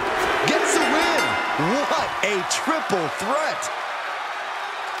 Gets the win. What a triple threat.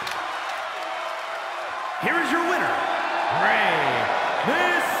 Here is your winner, Rey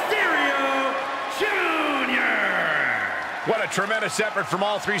Mysterio Jr. What a tremendous effort from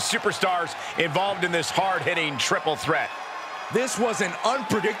all three superstars involved in this hard-hitting triple threat. This was an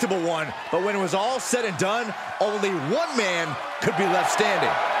unpredictable one, but when it was all said and done, only one man could be left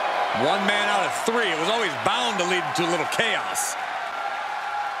standing. One man out of three. It was always bound to lead to a little chaos.